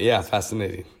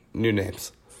 Fascinating. New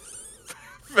names.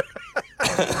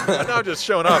 I'm now just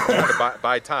showing up trying to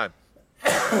buy time.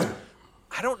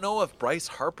 I don't know if Bryce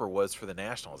Harper was for the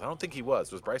Nationals. I don't think he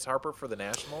was. Was Bryce Harper for the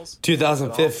Nationals?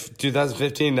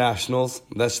 2015 Nationals.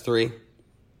 That's 3.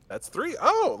 That's 3.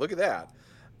 Oh, look at that.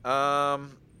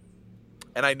 And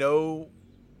I know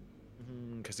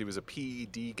because he was a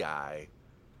PED guy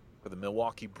for the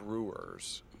Milwaukee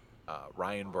Brewers,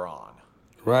 Ryan Braun.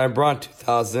 Ryan Braun,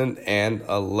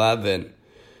 2011.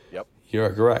 Yep.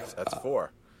 You're correct. That's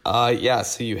 4. Yeah,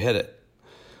 so you hit it.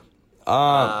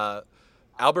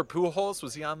 Albert Pujols,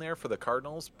 was he on there for the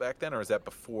Cardinals back then, or is that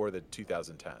before the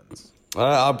 2010s?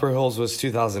 Albert Pujols was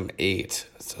 2008,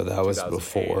 so that was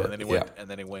before. And then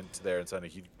he went there and signed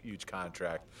a huge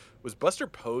contract. Was Buster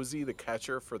Posey the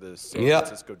catcher for the San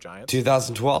Francisco Giants?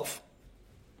 2012.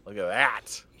 Look at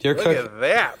that. Look at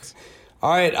that.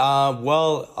 All right.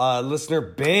 Listener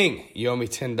Bing, you owe me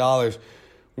 $10.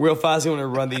 Real fast, I want to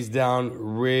run these down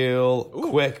real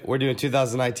quick. We're doing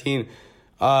 2019.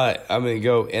 I'm going to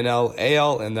go NL,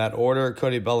 AL in that order.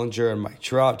 Cody Bellinger and Mike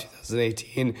Trout,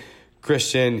 2018.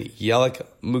 Christian Yelich,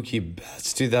 Mookie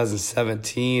Betts,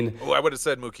 2017. Oh, I would have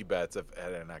said Mookie Betts if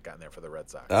I had not gotten there for the Red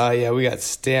Sox. We got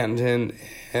Stanton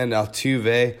and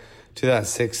Altuve,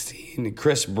 2016.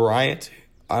 Chris Bryant,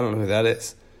 I don't know who that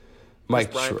is.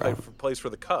 Mike Trout plays for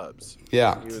the Cubs.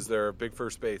 Yeah. He was their big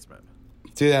first baseman.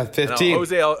 2015.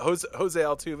 Jose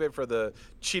Altuve for the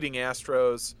cheating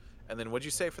Astros. And then what'd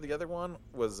you say for the other one?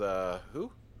 Was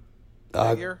who?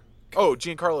 That year? Oh,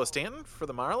 Giancarlo Stanton for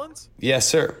the Marlins? Yes,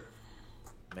 sir.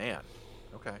 Man.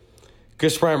 Okay.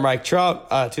 Chris Bryant, Mike Trout,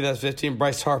 2015.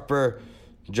 Bryce Harper,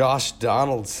 Josh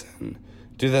Donaldson,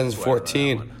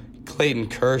 2014. Clayton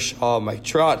Kershaw, Mike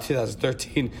Trout,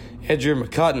 2013. Andrew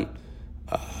McCutchen,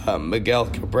 Miguel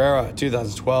Cabrera,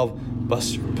 2012.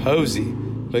 Buster Posey,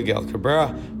 Miguel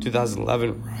Cabrera,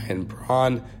 2011. Ryan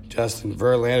Braun, Justin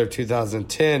Verlander,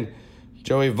 2010.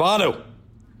 Joey Votto,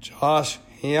 Josh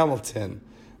Hamilton.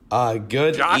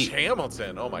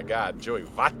 Hamilton. Oh my God, Joey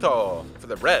Votto for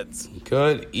the Reds.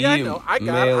 Good. Yeah, I know. I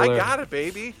got it,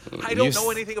 baby. I don't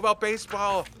know anything about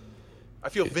baseball. I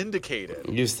feel vindicated.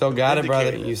 You still got it,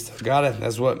 brother. You still got it.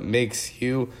 That's what makes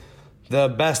you the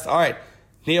best. All right.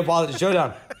 Neapolitan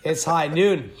Showdown. It's high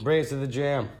noon. Bring us to the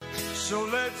jam. So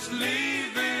let's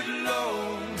leave it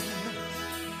alone,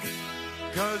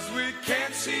 'cause we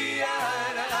can't see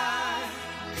eye to eye.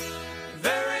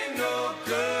 There ain't no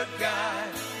good guy,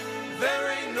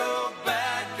 there ain't no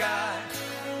bad guy.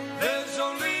 There's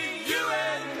only you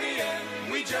and me,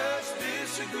 and we just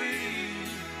disagree.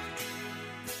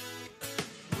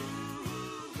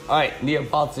 All right,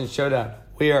 Neapolitan Showdown.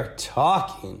 We are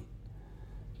talking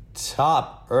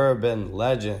top urban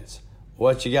legends.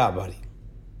 What you got, buddy?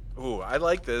 Ooh, I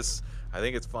like this. I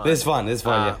think it's fun. This is fun,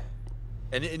 yeah.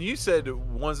 And you said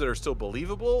ones that are still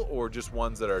believable, or just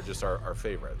ones that are just our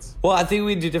favorites? Well, I think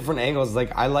we do different angles.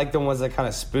 Like, I like the ones that kind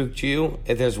of spooked you.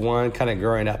 If there's one kind of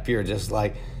growing up, you're just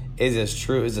like, is this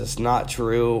true? Is this not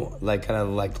true? Like, kind of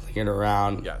like looking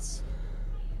around. Yes.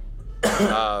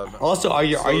 Also, are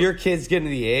your kids getting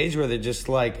to the age where they're just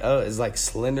like, oh, is like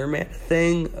Slender Man a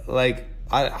thing? Like,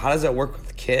 how does that work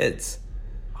with kids?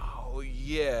 Oh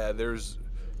yeah, there's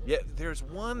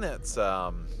one that's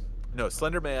no,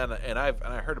 Slender Man, and I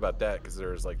heard about that because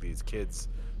there's like these kids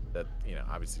that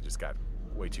obviously just got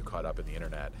way too caught up in the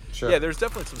internet. Sure. Yeah, there's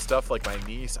definitely some stuff like my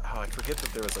niece. Oh, I forget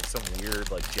that there was like some weird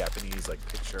like Japanese like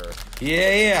picture.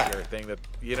 Yeah. Thing that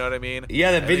what I mean.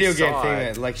 Yeah, the And video they game saw thing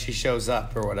it. that like she shows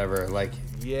up or whatever. Like,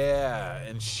 Yeah,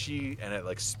 and it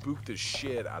like spooked the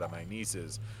shit out of my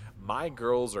nieces. My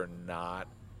girls are not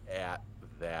at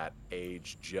that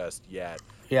age just yet.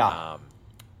 Yeah.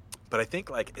 But I think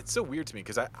like it's so weird to me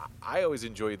because I always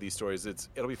enjoy these stories.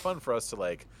 It'll be fun for us to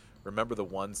like remember the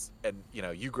ones, and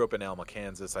you grew up in Alma,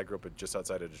 Kansas. I grew up just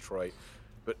outside of Detroit,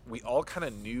 but we all kind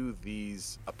of knew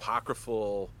these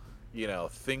apocryphal,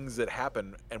 things that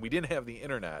happened, and we didn't have the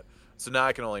internet. So now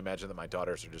I can only imagine that my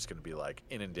daughters are just going to be like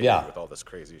inundated with all this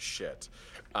crazy shit.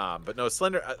 But no,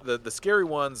 Slender, the scary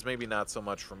ones maybe not so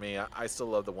much for me. I still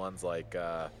love the ones like.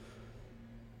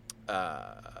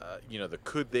 The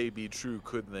could they be true,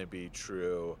 couldn't they be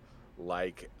true,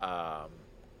 like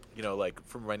like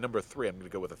for my number 3 I'm gonna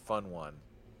go with a fun one.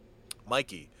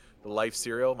 Mikey, the Life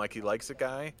cereal. Mikey Likes It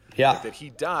guy. Yeah. Like that he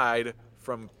died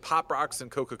from Pop Rocks and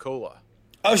Coca-Cola.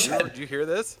 oh shit, Did you hear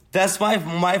this? that's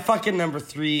my fucking number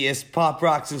 3 is Pop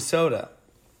Rocks and soda.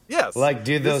 Yes. Like,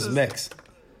 dude, This those is- mix.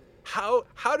 How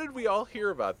did we all hear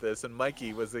about this? And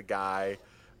Mikey was the guy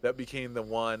that became the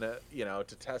one,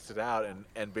 to test it out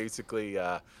and basically,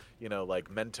 like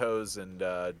Mentos and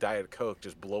Diet Coke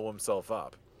just blow himself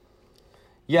up.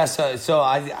 Yeah, so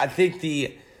I think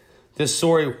the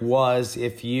story was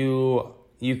if you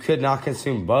could not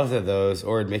consume both of those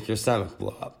or it'd make your stomach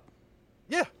blow up.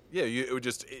 Yeah, it would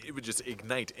just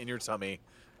ignite in your tummy,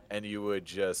 and you would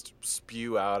just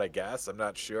spew out. I guess I'm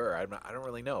not sure. I don't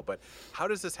really know. But how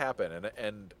does this happen?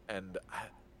 And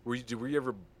were you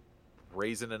ever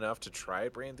brazen enough to try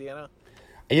it, Brandiana?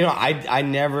 I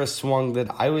never swung that.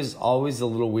 I was always a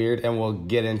little weird, and we'll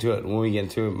get into it when we get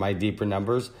into my deeper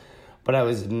numbers. But I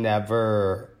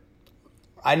never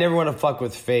want to fuck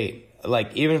with fate.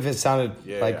 Like, even if it sounded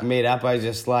made up, I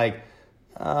just like,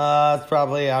 it's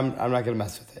probably, I'm not going to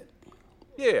mess with it.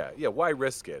 Yeah. Why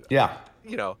risk it? Yeah.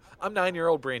 I'm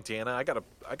 9-year-old Brandiana. I got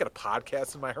a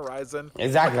podcast in my horizon.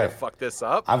 Exactly. I'm not gonna fuck this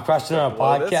up. I'm crushing on a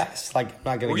Blow this. podcast. Like, I'm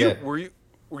not going to get it.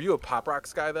 Were you a Pop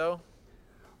Rocks guy though?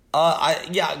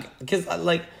 Because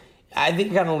I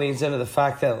think it kind of leans into the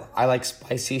fact that I like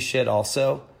spicy shit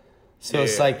also. So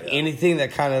it's anything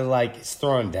that kind of like is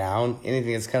thrown down,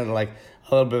 anything that's kind of like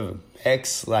a little bit of a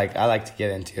mix, like I like to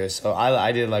get into. So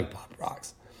I did like Pop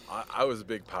Rocks. I was a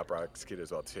big Pop Rocks kid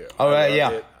as well too. Oh, I loved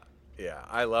yeah. it. Yeah,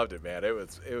 I loved it, man. It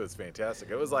was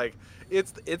fantastic. It was like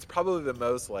it's probably the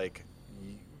most like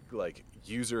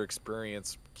user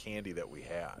experience candy that we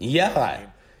had. Yeah. You know what I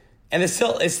mean? And it's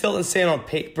still insane on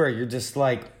paper. You're just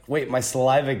like, wait, my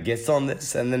saliva gets on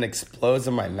this and then explodes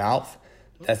in my mouth?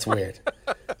 That's weird.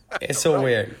 It's so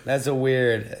weird. It's a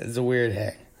weird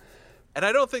hang. And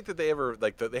I don't think that they ever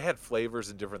they had flavors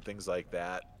and different things like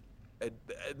that. It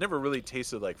never really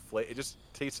tasted like It just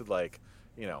tasted like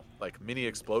like mini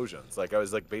explosions. Like I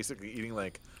was like basically eating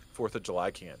like 4th of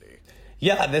July candy.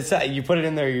 Yeah, that's you put it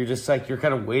in there. You're just like you're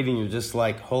kind of waiting. You're just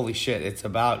like, holy shit, it's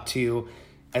about to,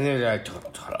 and then you're like,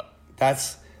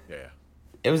 that's Yeah.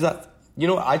 It was that.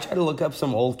 I try to look up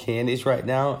some old candies right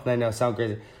now, and I know it sounds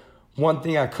crazy. One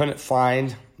thing I couldn't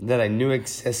find that I knew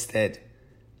existed: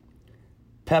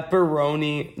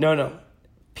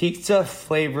 pizza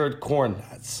flavored corn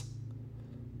nuts.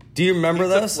 Do you remember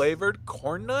those? Flavored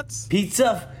corn nuts?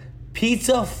 Pizza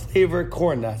flavored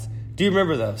corn nuts. Do you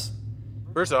remember those?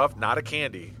 First off, not a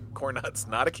candy. Corn nuts,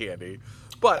 not a candy.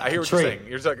 But I hear what you're saying.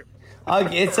 You're talking.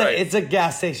 It's a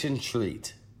gas station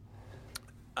treat.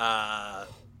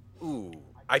 Ooh,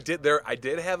 I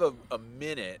did have a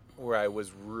minute where I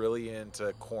was really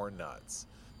into corn nuts.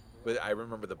 But I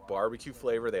remember the barbecue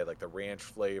flavor. They had like the ranch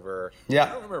flavor. Yeah. I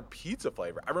don't remember pizza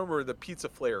flavor. I remember the pizza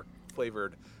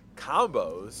flavored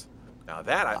combos. Now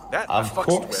that I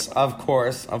fucks with. Of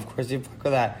course, you fuck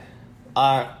with that.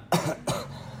 Out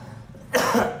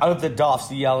of the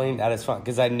Dolph's yelling at his phone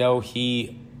because I know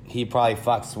he probably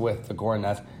fucks with the corn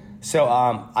nuts. So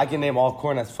I can name all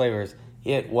corn nuts flavors.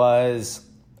 It was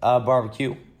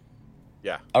barbecue.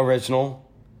 Yeah. Original.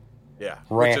 Yeah.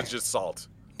 Ranch. Which is just salt.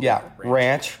 Yeah.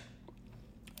 Ranch.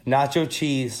 Nacho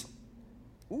cheese.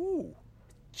 Ooh.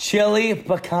 Chili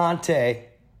picante.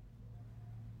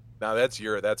 Now that's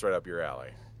right up your alley.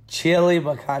 Chili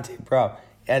picante, bro.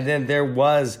 And then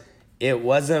it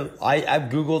wasn't,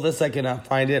 I've Googled this, I cannot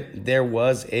find it. There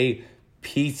was a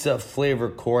pizza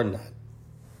flavored corn nut.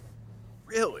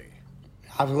 Really?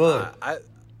 Absolutely.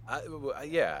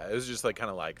 Yeah, it was just like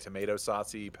kind of like tomato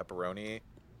saucy pepperoni.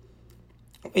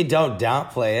 I mean, don't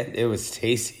downplay it. It was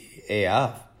tasty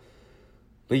AF.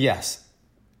 But yes,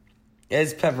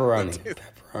 it's pepperoni.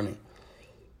 Pepperoni.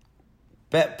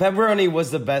 Pepperoni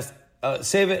was the best.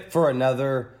 Save it for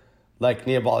another, like,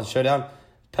 Neapolitan Showdown.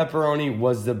 Pepperoni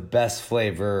was the best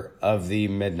flavor of the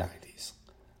mid-90s.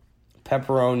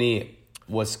 Pepperoni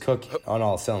was cooking on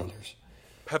all cylinders.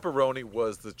 Pepperoni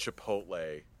was the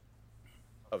Chipotle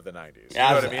of the 90s. You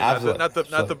know what I mean? Absolutely.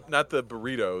 Not the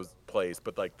burritos place,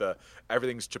 but like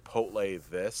everything's Chipotle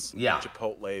this, Yeah.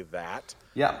 Chipotle that.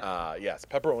 Yeah. Yes,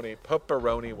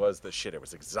 pepperoni was the shit. It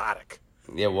was exotic.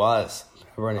 It was.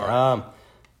 Pepperoni.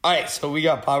 All right, so we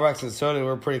got Pop Rocks and soda.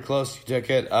 We're pretty close. You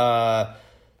took it.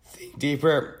 Think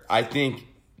deeper. I think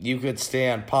you could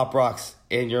stand Pop Rocks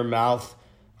in your mouth,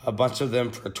 a bunch of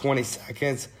them for 20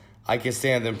 seconds. I could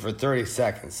stand them for 30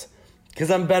 seconds. Because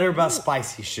I'm better about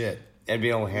spicy shit and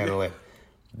being able to handle it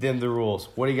than the rules.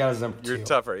 What do you got as number 2? You're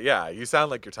tougher. Yeah, you sound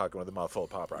like you're talking with a mouthful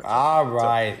of Pop Rocks. All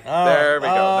right. There we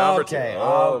go. Number 2.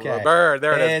 Okay. Burn.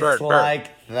 There it is. Burn. It's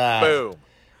like that. Boom.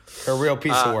 A real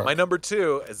piece of work. My number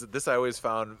 2 is this. I always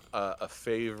found a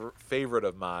favorite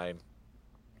of mine.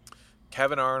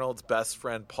 Kevin Arnold's best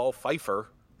friend, Paul Pfeiffer,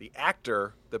 the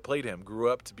actor that played him, grew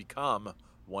up to become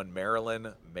one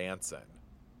Marilyn Manson.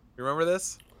 You remember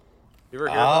this? You ever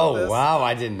hear about this? Oh, wow.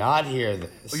 I did not hear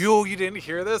this. You didn't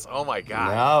hear this? Oh, my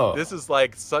God. No. This is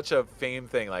like such a fame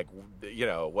thing. Like,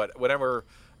 whenever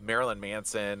Marilyn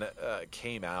Manson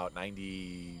came out,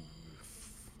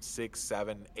 96,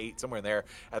 7, 8, somewhere in there,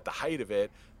 at the height of it,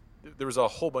 there was a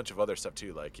whole bunch of other stuff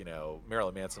too. Like,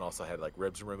 Marilyn Manson also had like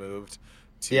ribs removed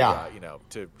to,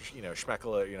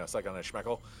 schmeckle, suck on a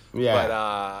schmeckle.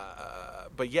 Yeah.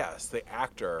 But yes, the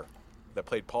actor that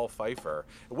played Paul Pfeiffer,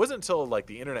 it wasn't until like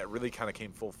the internet really kind of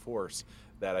came full force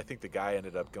that I think the guy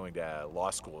ended up going to law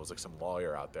school. It was like some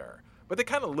lawyer out there, but they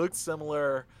kind of looked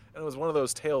similar. And it was one of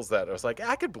those tales that I was like,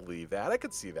 I could believe that. I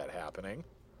could see that happening.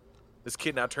 This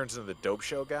kid now turns into the dope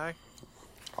show guy.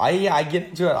 I get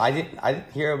into it. I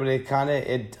didn't hear it, but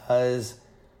it does.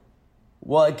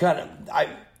 Well,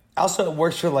 also it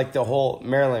works for like the whole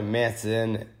Marilyn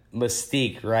Manson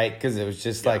mystique, right? Because it was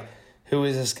just like, who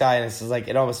is this guy? And it's just like,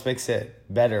 it almost makes it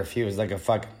better if he was like a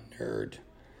fucking nerd.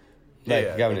 Like,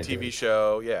 a TV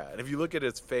show, yeah. And if you look at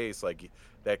his face, like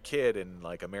that kid and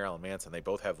like a Marilyn Manson, they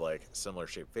both have like similar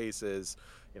shaped faces,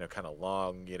 kind of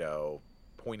long,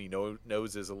 pointy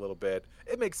noses a little bit.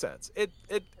 It makes sense. It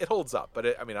holds up, but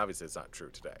obviously it's not true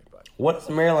today. But what is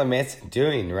Marilyn Manson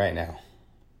doing right now?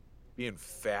 Being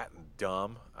fat and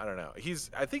dumb. I don't know.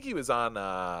 I think he was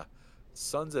on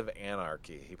Sons of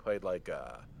Anarchy. He played like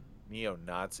a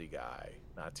neo-Nazi guy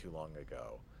not too long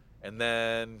ago. And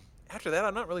then after that,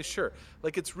 I'm not really sure.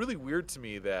 Like, it's really weird to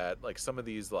me that like some of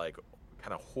these like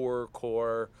kind of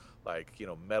horrorcore, like,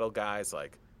 metal guys,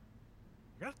 like,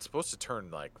 you're not supposed to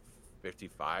turn like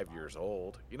 55 years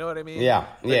old. You know what I mean? Yeah.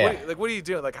 What are you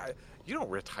doing? Like, you don't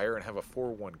retire and have a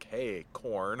 401k,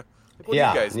 Corn. Like, what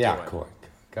are you guys doing? Yeah, Corn.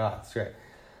 God, that's great.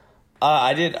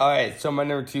 I did. All right, so my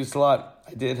number 2 slot,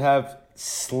 I did have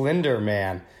Slender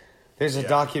Man. There's a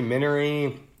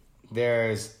documentary.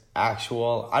 There's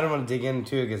actual. I don't want to dig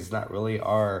into it because it's not really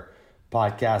our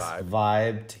podcast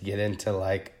vibe to get into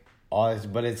like all this,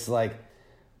 but it's like,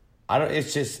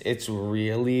 it's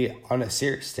really on a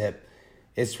serious tip.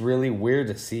 It's really weird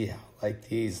to see how like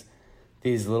these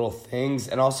little things,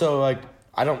 and also like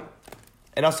I'm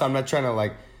not trying to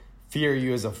like fear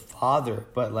you as a father,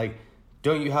 but like,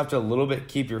 don't you have to a little bit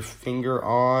keep your finger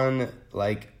on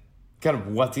like kind of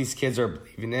what these kids are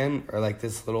believing in, or like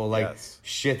this little like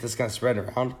shit that's kind of spread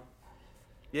around?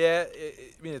 Yeah,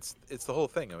 it's the whole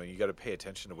thing. You got to pay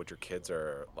attention to what your kids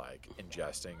are like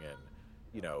ingesting and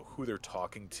who they're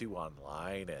talking to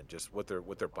online and just what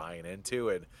they're buying into.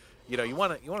 And you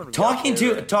want to Talking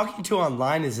to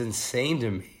online is insane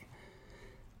to me.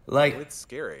 Like, it's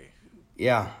scary.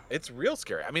 Yeah. It's real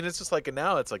scary. I mean, it's just like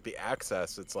now it's like the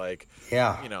access. It's like,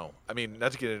 Yeah. I mean,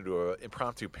 not to get into an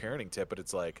impromptu parenting tip, but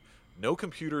it's like no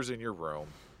computers in your room,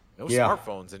 no Yeah.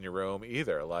 smartphones in your room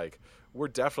either. Like, we're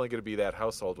definitely going to be that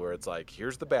household where it's like,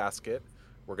 here's the basket.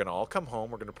 We're going to all come home.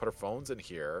 We're going to put our phones in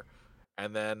here.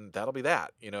 And then that'll be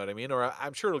that. You know what I mean? Or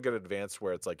I'm sure it'll get advanced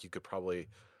where it's like you could probably,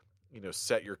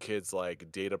 set your kids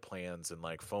like data plans and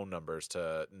like phone numbers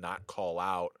to not call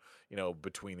out,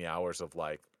 between the hours of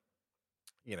like,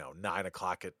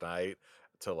 9:00 at night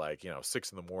to like,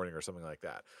 6 a.m. or something like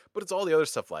that. But it's all the other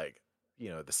stuff like,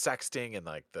 the sexting and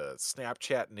like the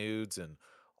Snapchat nudes and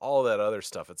all that other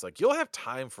stuff. It's like, you'll have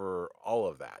time for all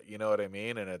of that. You know what I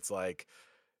mean? And it's like,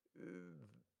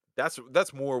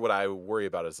 that's more what I worry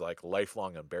about is like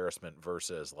lifelong embarrassment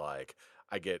versus like,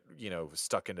 I get,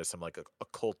 stuck into some like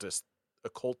occultish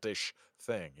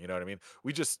thing. You know what I mean?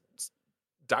 We just,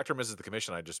 Dr. and Mrs. the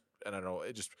Commission, I don't know,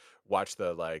 I just watched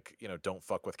the like, Don't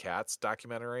Fuck with Cats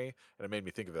documentary, and it made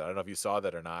me think of it. I don't know if you saw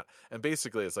that or not. And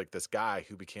basically it's like this guy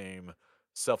who became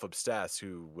self-obsessed,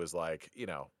 who was like,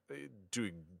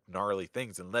 doing gnarly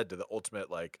things and led to the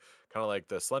ultimate, like, kind of like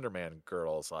the Slender Man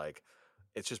girls. Like,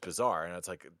 it's just bizarre. And it's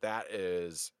like,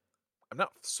 I'm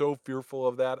not so fearful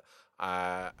of that.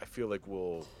 I feel like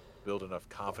we'll build enough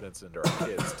confidence into our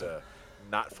kids to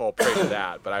not fall prey to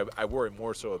that. But I worry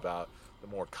more so about the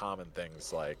more common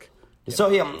things like. So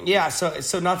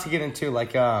not to get into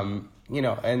like and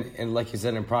like you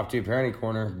said, impromptu parenting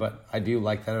corner, but I do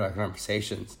like that in our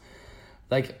conversations,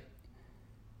 like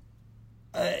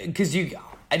because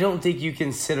I don't think you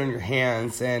can sit on your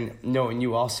hands and knowing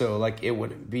you also like it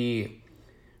wouldn't be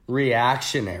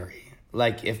reactionary.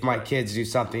 Like if my kids do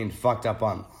something fucked up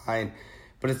online,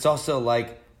 but it's also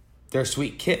like they're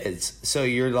sweet kids, so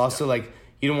you're also like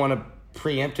you don't want to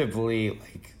preemptively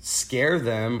like scare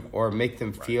them or make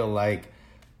them feel like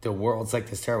the world's like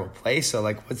this terrible place. So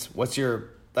like what's your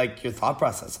thought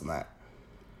process on that?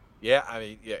 Yeah, I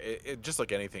mean, yeah, it just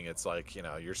like anything, it's like,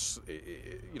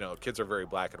 kids are very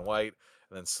black and white,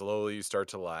 and then slowly you start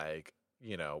to like,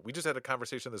 we just had a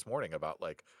conversation this morning about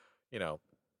like, we're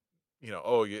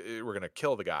going to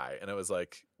kill the guy. And it was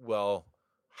like, well,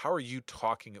 how are you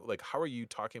talking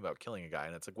about killing a guy?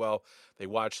 And it's like, well, they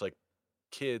watch like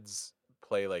kids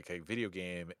play like a video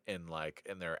game in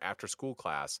their after school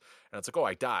class, and it's like, oh,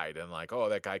 I died, and like, oh,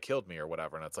 that guy killed me or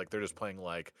whatever. And it's like they're just playing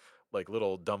like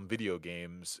little dumb video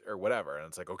games or whatever. And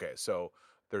it's like, okay, so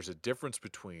there's a difference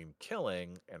between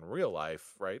killing in real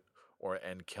life, right?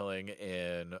 And killing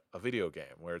in a video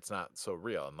game where it's not so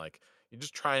real. And like you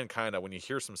just try and kind of, when you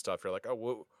hear some stuff, you're like,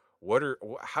 oh,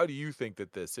 how do you think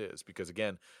that this is? Because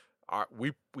again,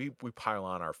 we pile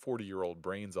on our 40-year-old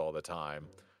brains all the time,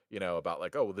 about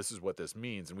like, oh, well, this is what this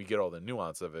means. And we get all the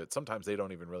nuance of it. Sometimes they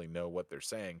don't even really know what they're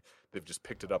saying. They've just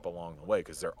picked it up along the way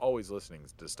because they're always listening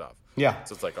to stuff. Yeah.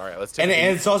 So it's like, all right, let's take and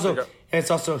it's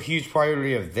also a huge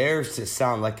priority of theirs to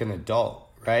sound like an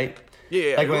adult, right?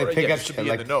 Yeah. Like when they pick up shit, shit,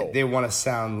 like they want to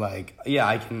sound like, yeah,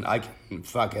 I can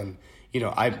fucking,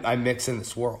 I mix in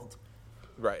this world.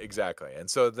 Right, exactly. And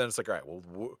so then it's like, all right,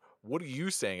 well, what are you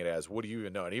saying it as? What do you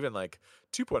even know? And even like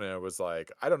 2.0 was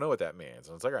like, I don't know what that means.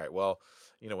 And it's like, all right, well,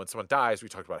 when someone dies, we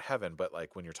talked about heaven, but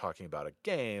like when you're talking about a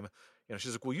game,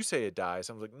 she's like, well, you say it dies.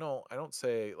 I was like, no, I don't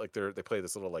say, like they play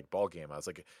this little like ball game. I was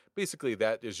like, basically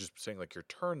that is just saying like your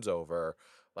turn's over,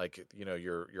 like,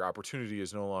 your opportunity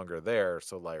is no longer there.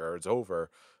 So like, or it's over.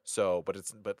 So, but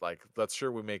like, let's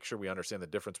make sure we understand the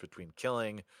difference between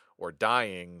killing or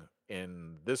dying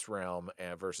in this realm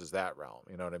and versus that realm.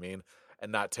 You know what I mean?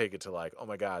 And not take it to like, oh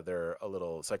my God, they're a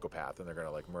little psychopath and they're going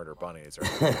to like murder bunnies or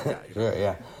something like that. Sure,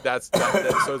 yeah.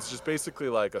 So it's just basically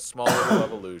like a small little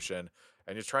evolution,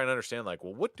 and you're trying to understand like,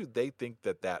 well, what do they think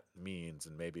that means?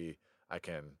 And maybe I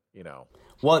can,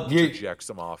 project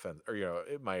some offense or,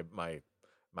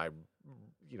 my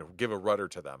give a rudder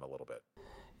to them a little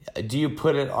bit. Do you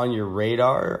put it on your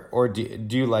radar, or do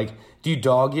you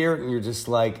dog ear it and you're just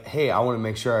like, hey, I want to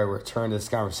make sure I return to this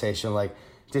conversation like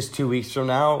just 2 weeks from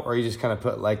now, or you just kind of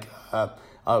put like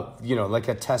like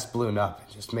a test balloon up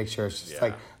and just make sure it's just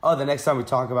like, oh, the next time we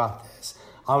talk about this,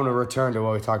 I want to return to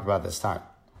what we talked about this time.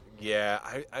 Yeah,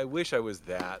 I wish I was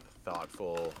that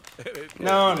thoughtful.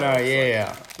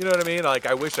 Yeah. You know what I mean? Like,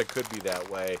 I wish I could be that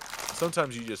way.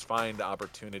 Sometimes you just find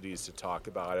opportunities to talk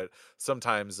about it.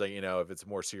 Sometimes, if it's a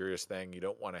more serious thing, you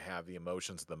don't want to have the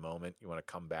emotions of the moment. You want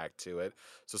to come back to it.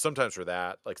 So sometimes for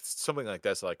that, like something like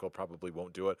this, like, we'll probably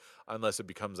won't do it unless it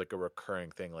becomes like a recurring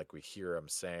thing, like we hear them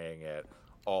saying it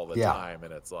all the Yeah. time,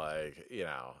 and it's like,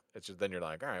 it's just, then you're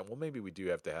like, all right, well, maybe we do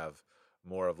have to have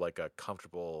more of like a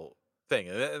comfortable thing.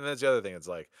 And that's the other thing. It's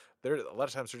like a lot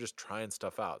of times they're just trying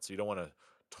stuff out, so you don't want to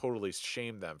totally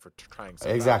shame them for trying stuff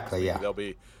out. Exactly, Maybe yeah. they'll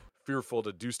be fearful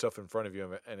to do stuff in front of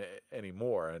you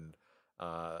anymore, and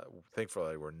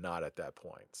thankfully we're not at that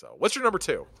point. So what's your number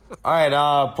 2? All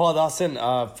right, Paul Dawson,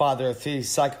 father of 3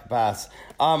 psychopaths.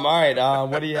 All right,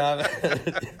 what do you have?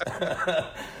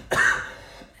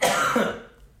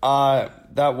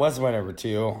 That was my number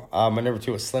 2. My number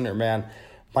 2 was Slender Man.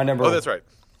 Oh, that's right.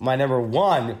 My number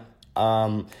 1,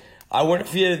 I wonder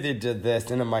if you did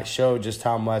this, and it might show just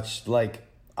how much, like,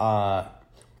 I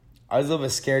was a little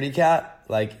bit scaredy cat.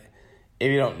 Like, if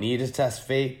you don't need to test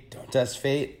fate, don't test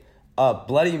fate.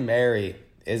 Bloody Mary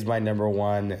is my number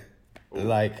 1,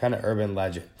 like, kind of urban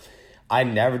legend. I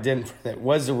never did.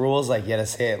 What's the rules? Like, you had to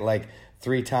say it, like,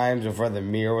 3 times before the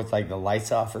mirror with, like, the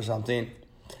lights off or something.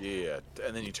 Yeah,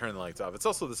 and then you turn the lights off. It's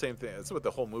also the same thing. That's what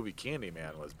the whole movie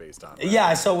Candyman was based on. Right? Yeah,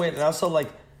 I saw it. And also, like,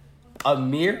 a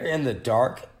mirror in the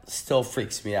dark still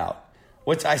freaks me out.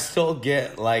 Which I still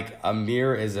get, like, a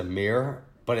mirror is a mirror,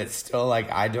 but it's still, like,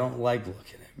 I don't like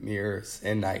looking at mirrors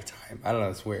in nighttime. I don't know,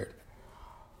 it's weird.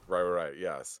 Right,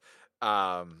 yes.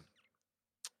 I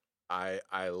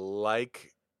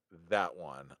like that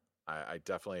one. I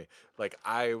definitely, like,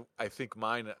 I think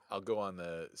mine, I'll go on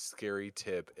the scary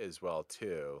tip as well,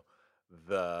 too.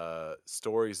 The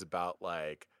stories about,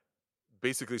 like,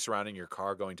 basically surrounding your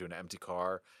car, going to an empty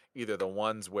car, either the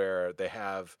ones where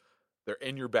they're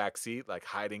in your back seat, like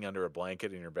hiding under a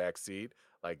blanket in your back seat.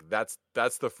 Like, that's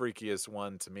the freakiest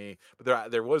one to me.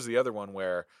 But there was the other one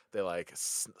where they, like,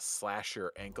 slash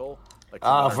your ankle. Like,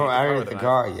 From underneath the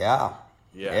car, yeah.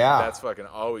 Yeah, that's fucking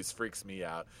always freaks me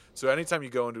out. So anytime you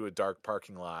go into a dark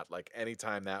parking lot, like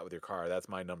anytime that with your car, that's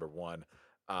my number 1.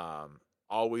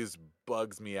 Always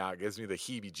bugs me out, gives me the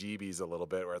heebie-jeebies a little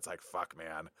bit, where it's like, fuck,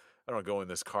 man, I don't go in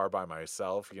this car by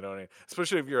myself. You know what I mean?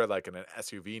 Especially if you're like in an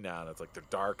SUV now, and it's like they're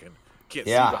dark and can't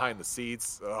see behind the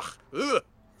seats. Ugh.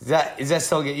 Does that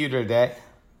still get you today?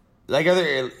 Like, are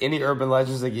there any urban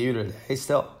legends that get you today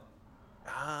still?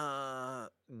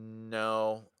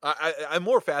 No. I'm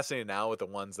more fascinated now with the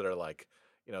ones that are like,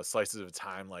 slices of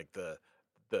time, like the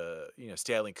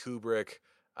Stanley Kubrick,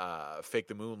 fake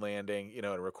the moon landing,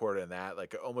 and recorded in that,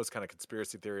 like almost kind of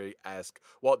conspiracy theory-esque.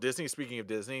 Walt Disney, speaking of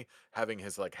Disney, having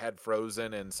his like head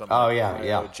frozen in some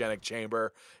cryogenic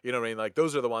chamber. You know what I mean? Like,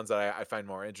 those are the ones that I find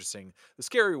more interesting. The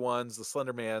scary ones, the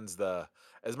Slender Mans,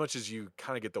 as much as you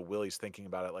kind of get the willies thinking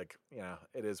about it, like,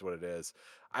 it is what it is.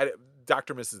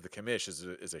 Dr. Mrs. the Commish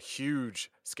is a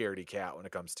huge scaredy cat when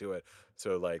it comes to it.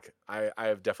 So, like, I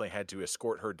have definitely had to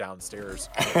escort her downstairs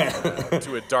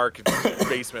to a dark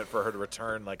basement for her to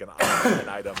return, like, an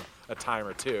item a time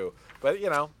or two. But,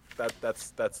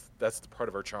 that's part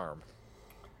of her charm.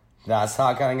 That's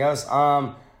how it kind of goes.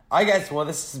 I guess, well,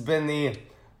 this has been the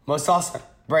most awesome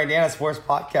Brandana Sports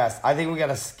Podcast. I think we got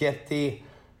to skip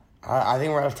I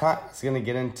think we're out of time. It's going to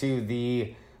get into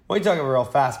the... What are you talking about real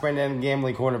fast? Brandon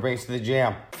Gambling Corner brings to the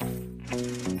jam.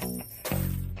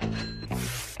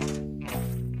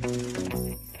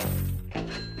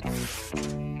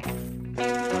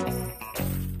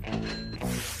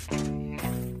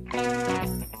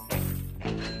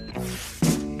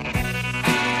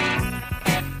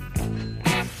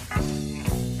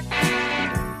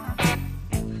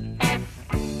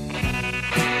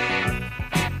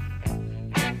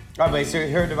 All right, buddy, so you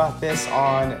heard about this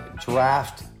on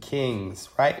DraftKings,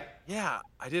 right? Yeah,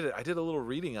 I did a little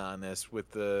reading on this with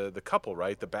the couple,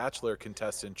 right? The Bachelor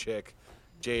contestant chick,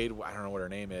 Jade, I don't know what her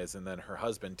name is, and then her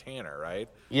husband, Tanner, right?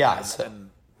 Yeah.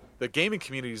 And the gaming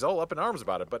community is all up in arms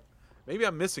about it, but maybe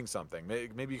I'm missing something.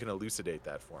 Maybe you can elucidate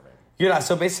that for me. Yeah,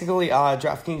 so basically,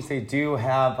 DraftKings, they do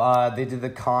have, they did the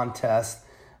contest,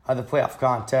 the playoff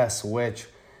contest, which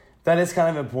that is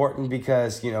kind of important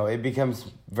because, it becomes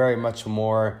very much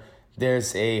more,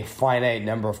 there's a finite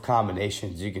number of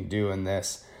combinations you can do in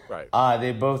this. Right.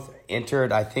 They both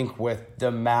entered, I think, with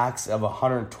the max of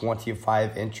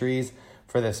 125 entries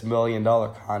for this $1 million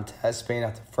contest, paying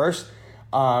out the first.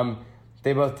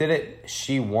 They both did it.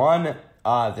 She won.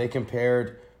 They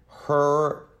compared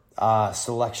her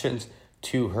selections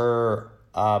to her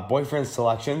boyfriend's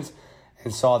selections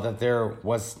and saw that there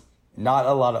was not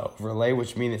a lot of overlay,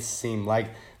 which means it seemed like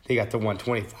they got the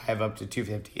 125 up to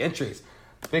 250 entries.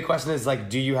 The big question is, like,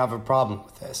 do you have a problem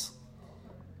with this?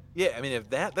 Yeah, I mean,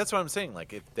 that's what I'm saying.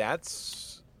 Like, if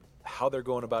that's how they're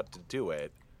going about to do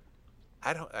it,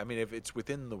 if it's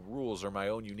within the rules or my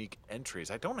own unique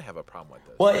entries, I don't have a problem with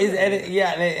this. Well,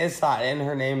 it's not. And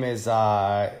her name is,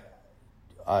 her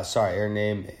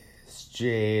name is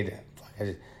Jade.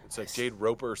 It's like Jade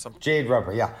Roper or something. Jade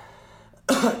Roper, yeah.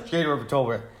 Jade Roper told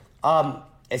her.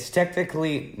 It's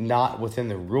technically not within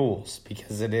the rules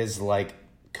because it is like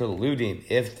colluding.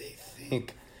 If they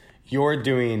think you're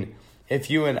doing, if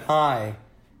you and I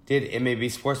did, it may be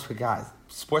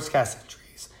sportscast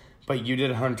entries, but you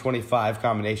did 125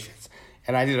 combinations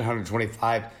and I did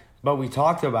 125, but we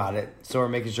talked about it, so we're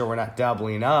making sure we're not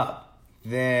doubling up,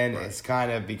 then it's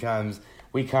kind of becomes,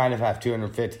 we kind of have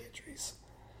 250 entries.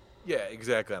 Yeah,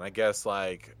 exactly. And I guess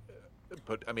like,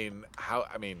 but I mean, how,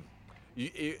 I mean,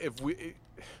 if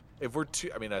we're too,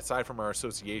 I mean, aside from our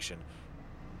association,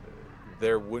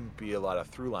 there wouldn't be a lot of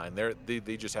through line.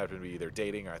 They just happen to be either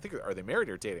dating or I think, are they married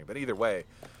or dating? But either way,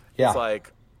 it's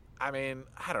like, I mean,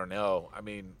 I don't know. I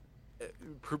mean,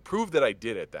 prove that I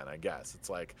did it then, I guess. It's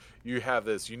like you have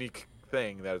this unique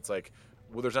thing that it's like,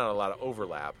 well, there's not a lot of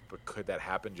overlap, but could that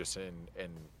happen just in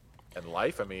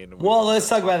life? I mean, well, let's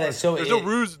talk about that. So there's no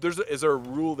rules. Is there a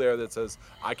rule there that says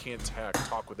I can't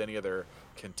talk with any other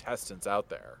contestants out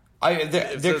there?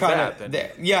 They're kind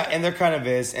of, yeah, and there kind of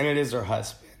is, and it is her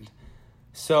husband.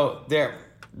 So they're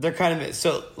kind of,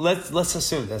 so let's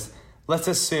assume this. Let's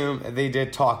assume they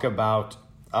did talk about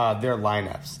their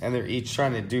lineups, and they're each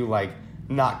trying to do like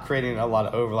not creating a lot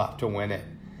of overlap to win it.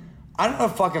 I don't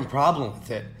have a fucking problem with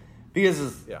it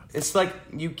because it's like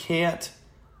you can't.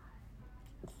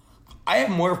 I have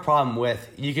more problem with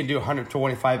you can do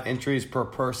 125 entries per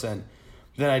person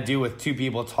than I do with two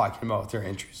people talking about what their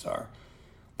entries are.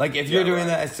 Like if you're doing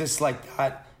that, it's just like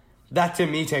that. That to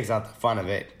me takes out the fun of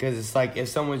it because it's like if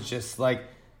someone's just like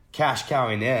cash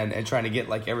cowing in and trying to get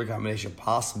like every combination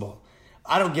possible.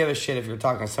 I don't give a shit if you're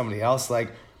talking to somebody else.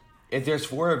 Like if there's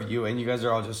 4 of you and you guys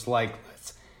are all just like,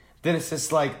 then it's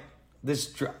just like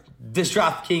this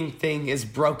DraftKings thing is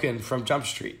broken from Jump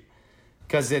Street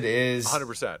because it is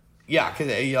 100%. Yeah, because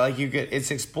like it's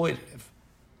exploitative.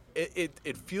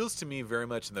 It feels to me very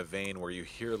much in the vein where you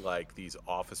hear like these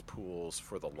office pools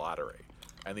for the lottery,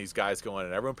 and these guys go in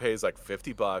and everyone pays like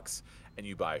 $50, and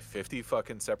you buy 50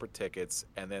 fucking separate tickets,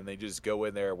 and then they just go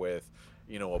in there with,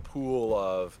 you know, a pool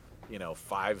of, you know,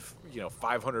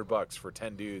 $500 for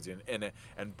 10 dudes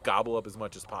and gobble up as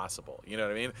much as possible. You know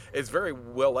what I mean? It's very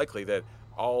well likely that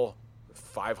all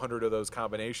 500 of those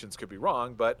combinations could be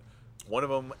wrong, but one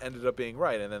of them ended up being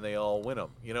right, and then they all win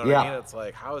them. You know what I mean? It's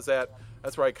like, how is that?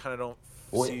 That's where I kind of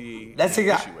don't see that's an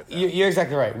issue with that. You're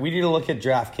exactly right. We need to look at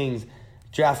DraftKings.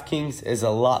 DraftKings is a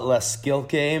lot less skill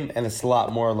game, and it's a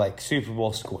lot more like Super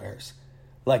Bowl squares.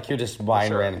 Like you're just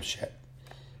buying random shit.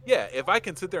 Yeah, if I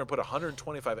can sit there and put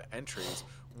 125 entries,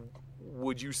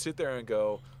 would you sit there and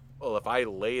go, well, if I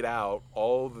laid out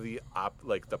all the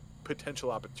the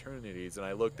potential opportunities and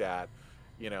I looked at,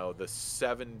 you know, the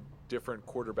 7 different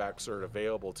quarterbacks that are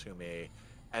available to me,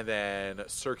 and then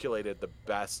circulated the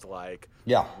best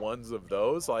ones of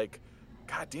those, like,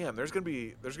 god damn, there's gonna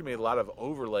be a lot of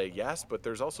overlay, yes, but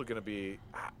there's also gonna be,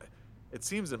 it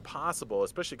seems impossible,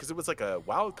 especially because it was like a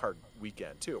wild card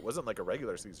weekend too. It wasn't like a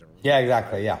regular season. Yeah,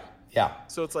 exactly. Yeah.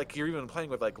 So it's like you're even playing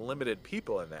with like limited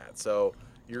people in that. So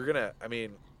you're gonna, I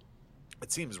mean,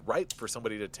 it seems right for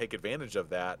somebody to take advantage of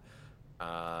that.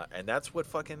 And that's what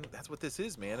this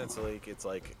is, man. It's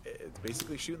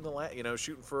basically shooting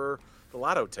for the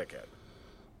lotto ticket.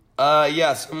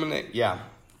 Yes,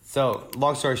 So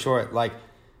long story short, like,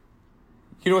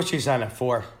 you know what you sign up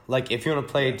for. Like, if you want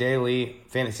to play daily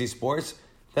fantasy sports,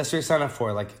 that's what you sign up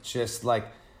for. Like, it's just like,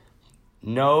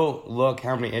 no, look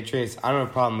how many entries. I don't have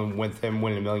a problem with him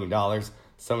winning $1 million.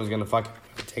 Someone's gonna fucking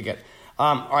take it.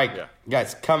 All right,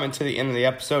 guys, coming to the end of the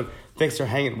episode. Thanks for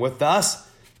hanging with us.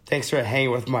 Thanks for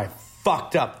hanging with my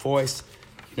fucked up voice.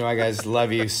 You know, I guys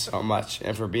love you so much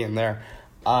and for being there.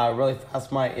 Really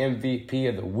fast, my MVP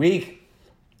of the week.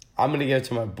 I'm going to give it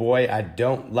to my boy. I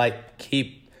don't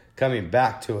keep coming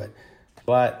back to it.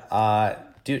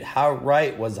 But, dude, how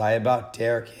right was I about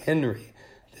Derrick Henry?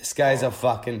 This guy's a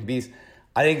fucking beast.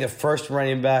 I think the first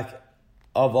running back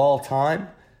of all time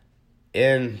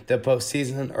in the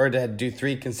postseason, or to do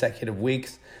 3 consecutive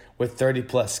weeks with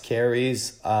 30-plus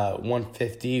carries,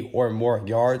 150 or more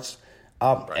yards.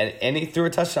 And he threw a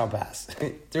touchdown pass.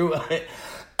 He threw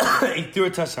a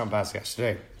touchdown pass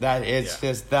yesterday.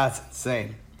 That's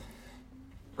insane.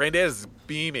 Brandon is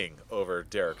beaming over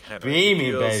Derrick Henry.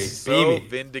 Beaming, baby. So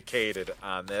vindicated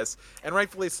on this, and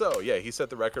rightfully so. Yeah, he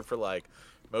set the record for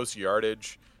most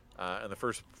yardage in the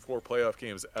first 4 playoff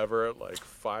games ever at like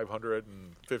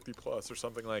 550 plus or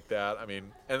something like that. I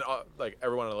mean, and like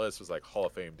everyone on the list was like Hall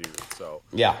of Fame dudes. So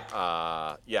Yeah.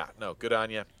 no, good on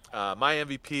you. My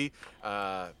MVP,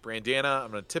 Brandana.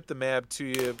 I'm going to tip the Mab to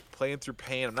you. Playing through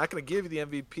pain. I'm not going to give you the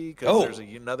MVP because there's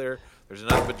another.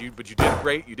 But you did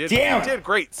great. You did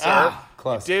great, sir.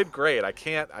 Close. You did great. I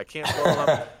can't blow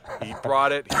him. He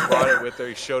brought it with her.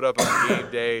 He showed up on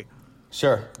game day.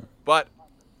 Sure. But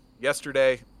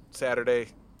yesterday, Saturday,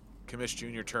 Commish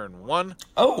Jr. turned 1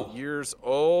 years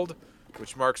old,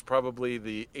 which marks probably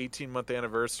the 18-month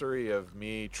anniversary of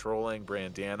me trolling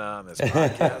Brandana on this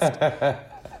podcast.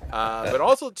 But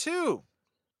also, too,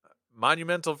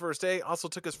 monumental first day, also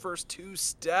took his first 2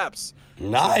 steps.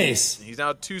 Nice. He's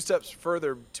now 2 steps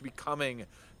further to becoming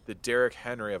the Derrick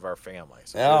Henry of our family.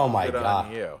 So my good God.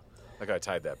 on you. Like I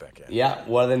tied that back in. Yeah,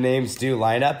 one of the names do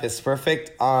line up. It's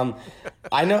perfect.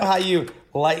 I know how you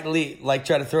lightly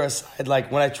try to throw aside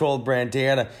when I trolled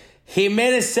Brandana. He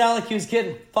made it sound like he was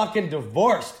getting fucking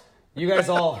divorced. You guys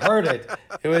all heard it.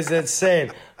 It was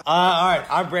insane. All right,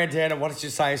 I'm Brandana. Why don't you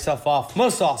sign yourself off?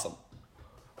 Most awesome.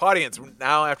 Audience,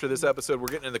 now after this episode, we're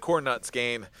getting in the corn nuts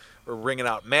game. We're ringing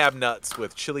out Mab Nuts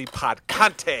with Chili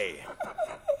Podcante.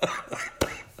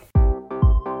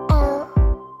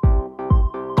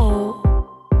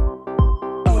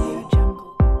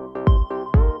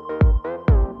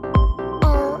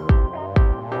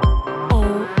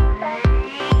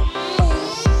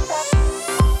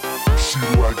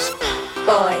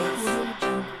 Boys,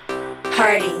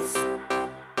 parties,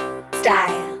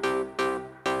 style,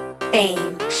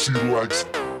 fame, She likes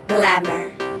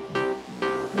glamour,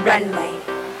 runway,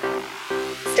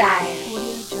 style,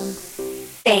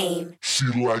 fame. She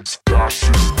likes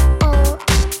fashion.